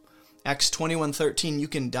name. Acts 21:13, you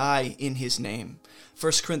can die in his name.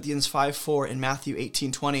 1 Corinthians 5:4 and Matthew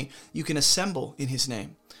 18:20, you can assemble in his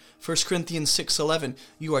name. 1 Corinthians 6:11,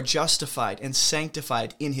 you are justified and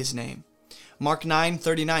sanctified in his name. Mark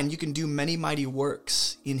 9:39, you can do many mighty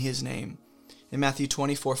works in his name. In Matthew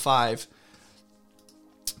 24:5,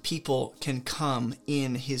 people can come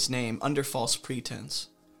in his name under false pretense.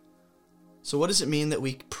 So what does it mean that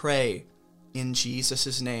we pray in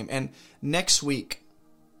Jesus' name? And next week,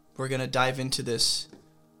 we're going to dive into this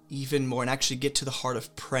even more and actually get to the heart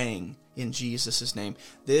of praying in Jesus' name.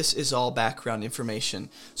 This is all background information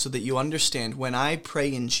so that you understand when I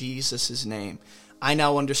pray in Jesus' name, I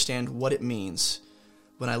now understand what it means.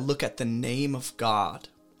 When I look at the name of God,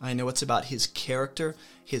 I know it's about his character,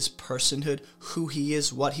 his personhood, who he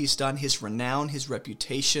is, what he's done, his renown, his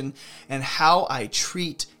reputation, and how I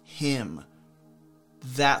treat him.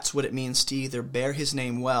 That's what it means to either bear his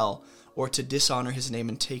name well or to dishonor his name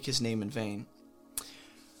and take his name in vain.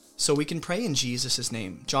 So we can pray in Jesus'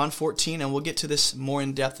 name. John 14, and we'll get to this more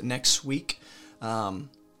in depth next week. I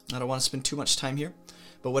don't want to spend too much time here.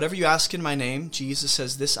 But whatever you ask in my name, Jesus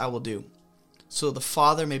says, this I will do, so the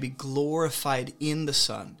Father may be glorified in the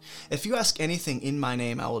Son. If you ask anything in my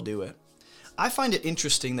name, I will do it. I find it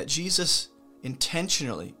interesting that Jesus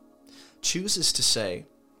intentionally chooses to say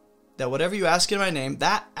that whatever you ask in my name,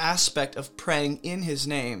 that aspect of praying in his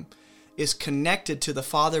name is connected to the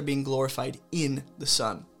Father being glorified in the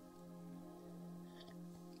Son.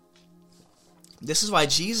 This is why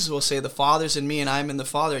Jesus will say, the Father's in me and I'm in the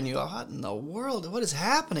Father. And you go, what in the world? What is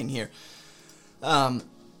happening here?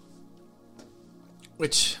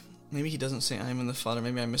 Which, maybe he doesn't say I am in the Father.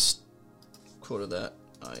 Maybe I misquoted that.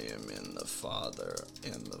 I am in the Father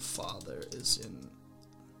and the Father is in...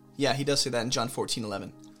 Yeah, he does say that in John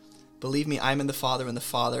 14:11. Believe me, I'm in the Father and the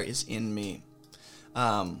Father is in me.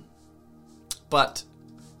 But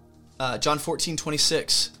John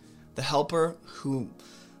 14:26, the Helper,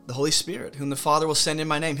 the Holy Spirit, whom the Father will send in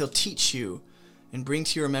my name, he'll teach you and bring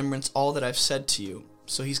to your remembrance all that I've said to you.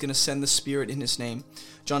 So he's going to send the Spirit in his name.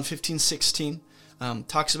 John 15:16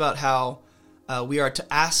 talks about how we are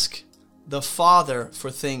to ask the Father for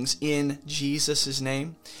things in Jesus'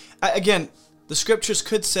 name. Again, the scriptures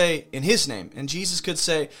could say in his name, and Jesus could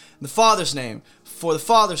say in the Father's name, for the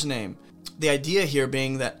Father's name. The idea here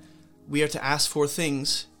being that we are to ask for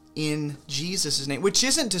things in Jesus' name, which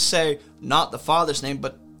isn't to say not the Father's name,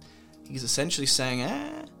 but he's essentially saying,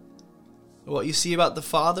 what you see about the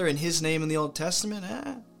Father and his name in the Old Testament,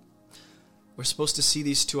 we're supposed to see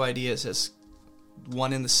these two ideas as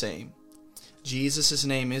one and the same. Jesus'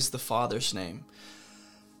 name is the Father's name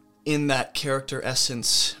in that character,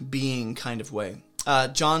 essence, being kind of way.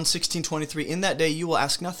 John 16:23, in that day you will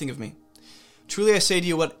ask nothing of me. Truly I say to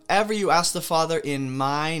you, whatever you ask the Father in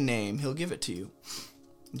my name, he'll give it to you.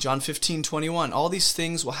 John 15:21, all these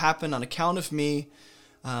things will happen on account of me,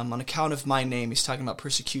 on account of my name. He's talking about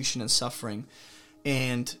persecution and suffering.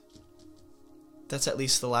 And that's at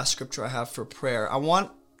least the last scripture I have for prayer. I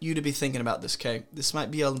want you to be thinking about this, okay? This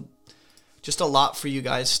might be just a lot for you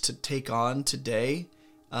guys to take on today.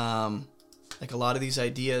 Like a lot of these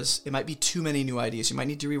ideas, it might be too many new ideas. You might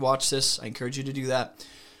need to rewatch this. I encourage you to do that.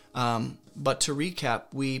 But to recap,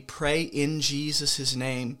 we pray in Jesus'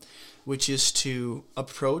 name, which is to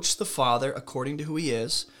approach the Father according to who he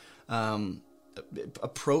is,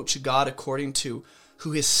 approach God according to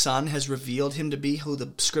who his Son has revealed him to be, who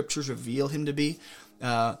the scriptures reveal him to be.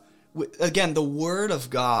 again, the Word of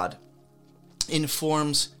God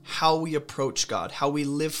informs how we approach God, how we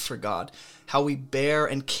live for God, how we bear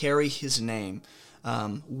and carry His name,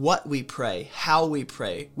 what we pray, how we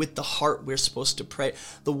pray, with the heart we're supposed to pray.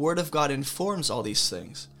 The Word of God informs all these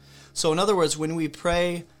things. So in other words, when we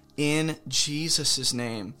pray in Jesus'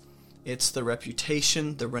 name, it's the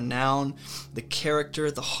reputation, the renown, the character,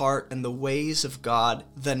 the heart, and the ways of God,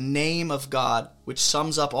 the name of God, which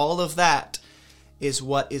sums up all of that, is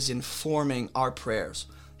what is informing our prayers.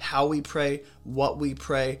 How we pray, what we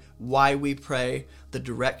pray, why we pray, the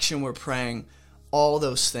direction we're praying, all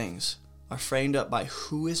those things are framed up by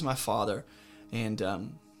who is my Father and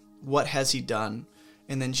what has He done.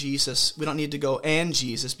 And then Jesus, we don't need to go and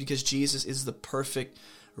Jesus, because Jesus is the perfect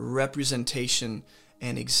representation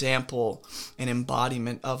and example and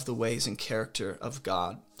embodiment of the ways and character of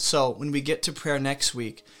God. So when we get to prayer next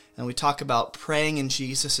week and we talk about praying in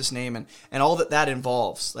Jesus' name and all that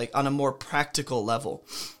involves, like on a more practical level,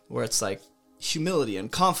 where it's like humility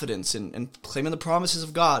and confidence and claiming the promises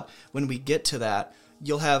of God, when we get to that,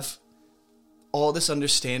 you'll have all this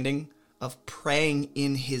understanding of praying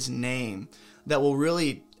in His name that will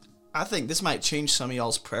really, I think this might change some of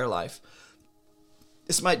y'all's prayer life.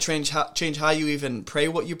 This might change how you even pray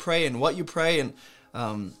what you pray, and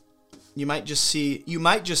you might just see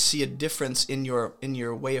a difference in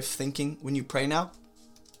your way of thinking when you pray now,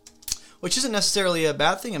 which isn't necessarily a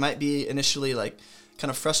bad thing. It might be initially like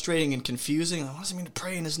kind of frustrating and confusing. What does it mean to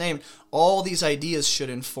pray in His name? All these ideas should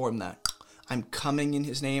inform that. I'm coming in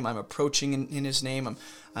His name. I'm approaching in His name.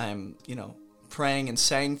 I'm praying and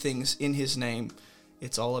saying things in His name.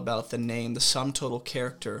 It's all about the name, the sum total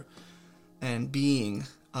character and being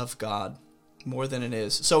of God more than it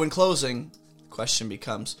is. So in closing, the question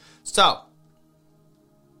becomes,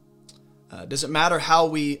 does it matter how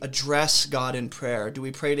we address God in prayer? Do we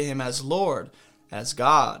pray to Him as Lord, as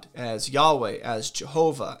God, as Yahweh, as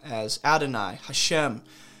Jehovah, as Adonai, Hashem?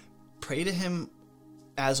 Pray to Him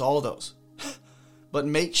as all those. But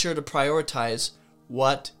make sure to prioritize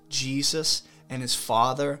what Jesus and His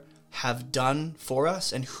Father have done for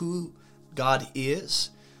us and who God is.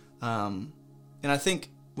 And I think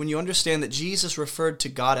when you understand that Jesus referred to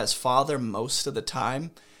God as Father most of the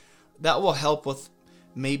time, that will help with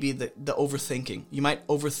maybe the overthinking. You might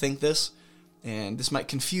overthink this, and this might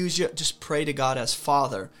confuse you. Just pray to God as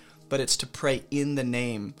Father, but it's to pray in the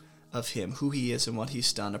name of Him, who He is and what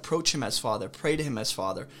He's done. Approach Him as Father. Pray to Him as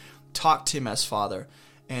Father. Talk to Him as Father.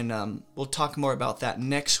 And we'll talk more about that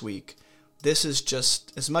next week. This is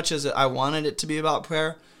just, as much as I wanted it to be about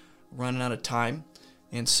prayer, running out of time.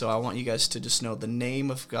 And so I want you guys to just know the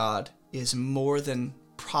name of God is more than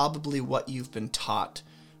probably what you've been taught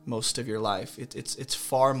most of your life. It's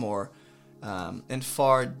far more and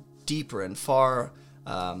far deeper and far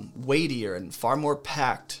weightier and far more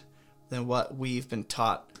packed than what we've been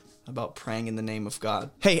taught about praying in the name of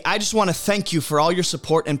God. Hey, I just want to thank you for all your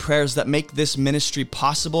support and prayers that make this ministry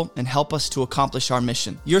possible and help us to accomplish our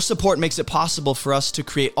mission. Your support makes it possible for us to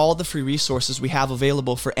create all the free resources we have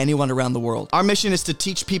available for anyone around the world. Our mission is to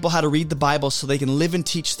teach people how to read the Bible so they can live and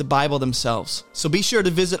teach the Bible themselves. So be sure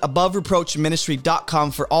to visit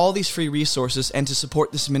AboveReproachMinistry.com for all these free resources and to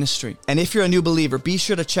support this ministry. And if you're a new believer, be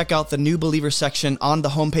sure to check out the new believer section on the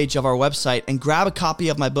homepage of our website and grab a copy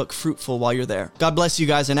of my book, Fruitful, while you're there. God bless you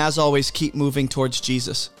guys, and as always, keep moving towards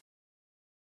Jesus.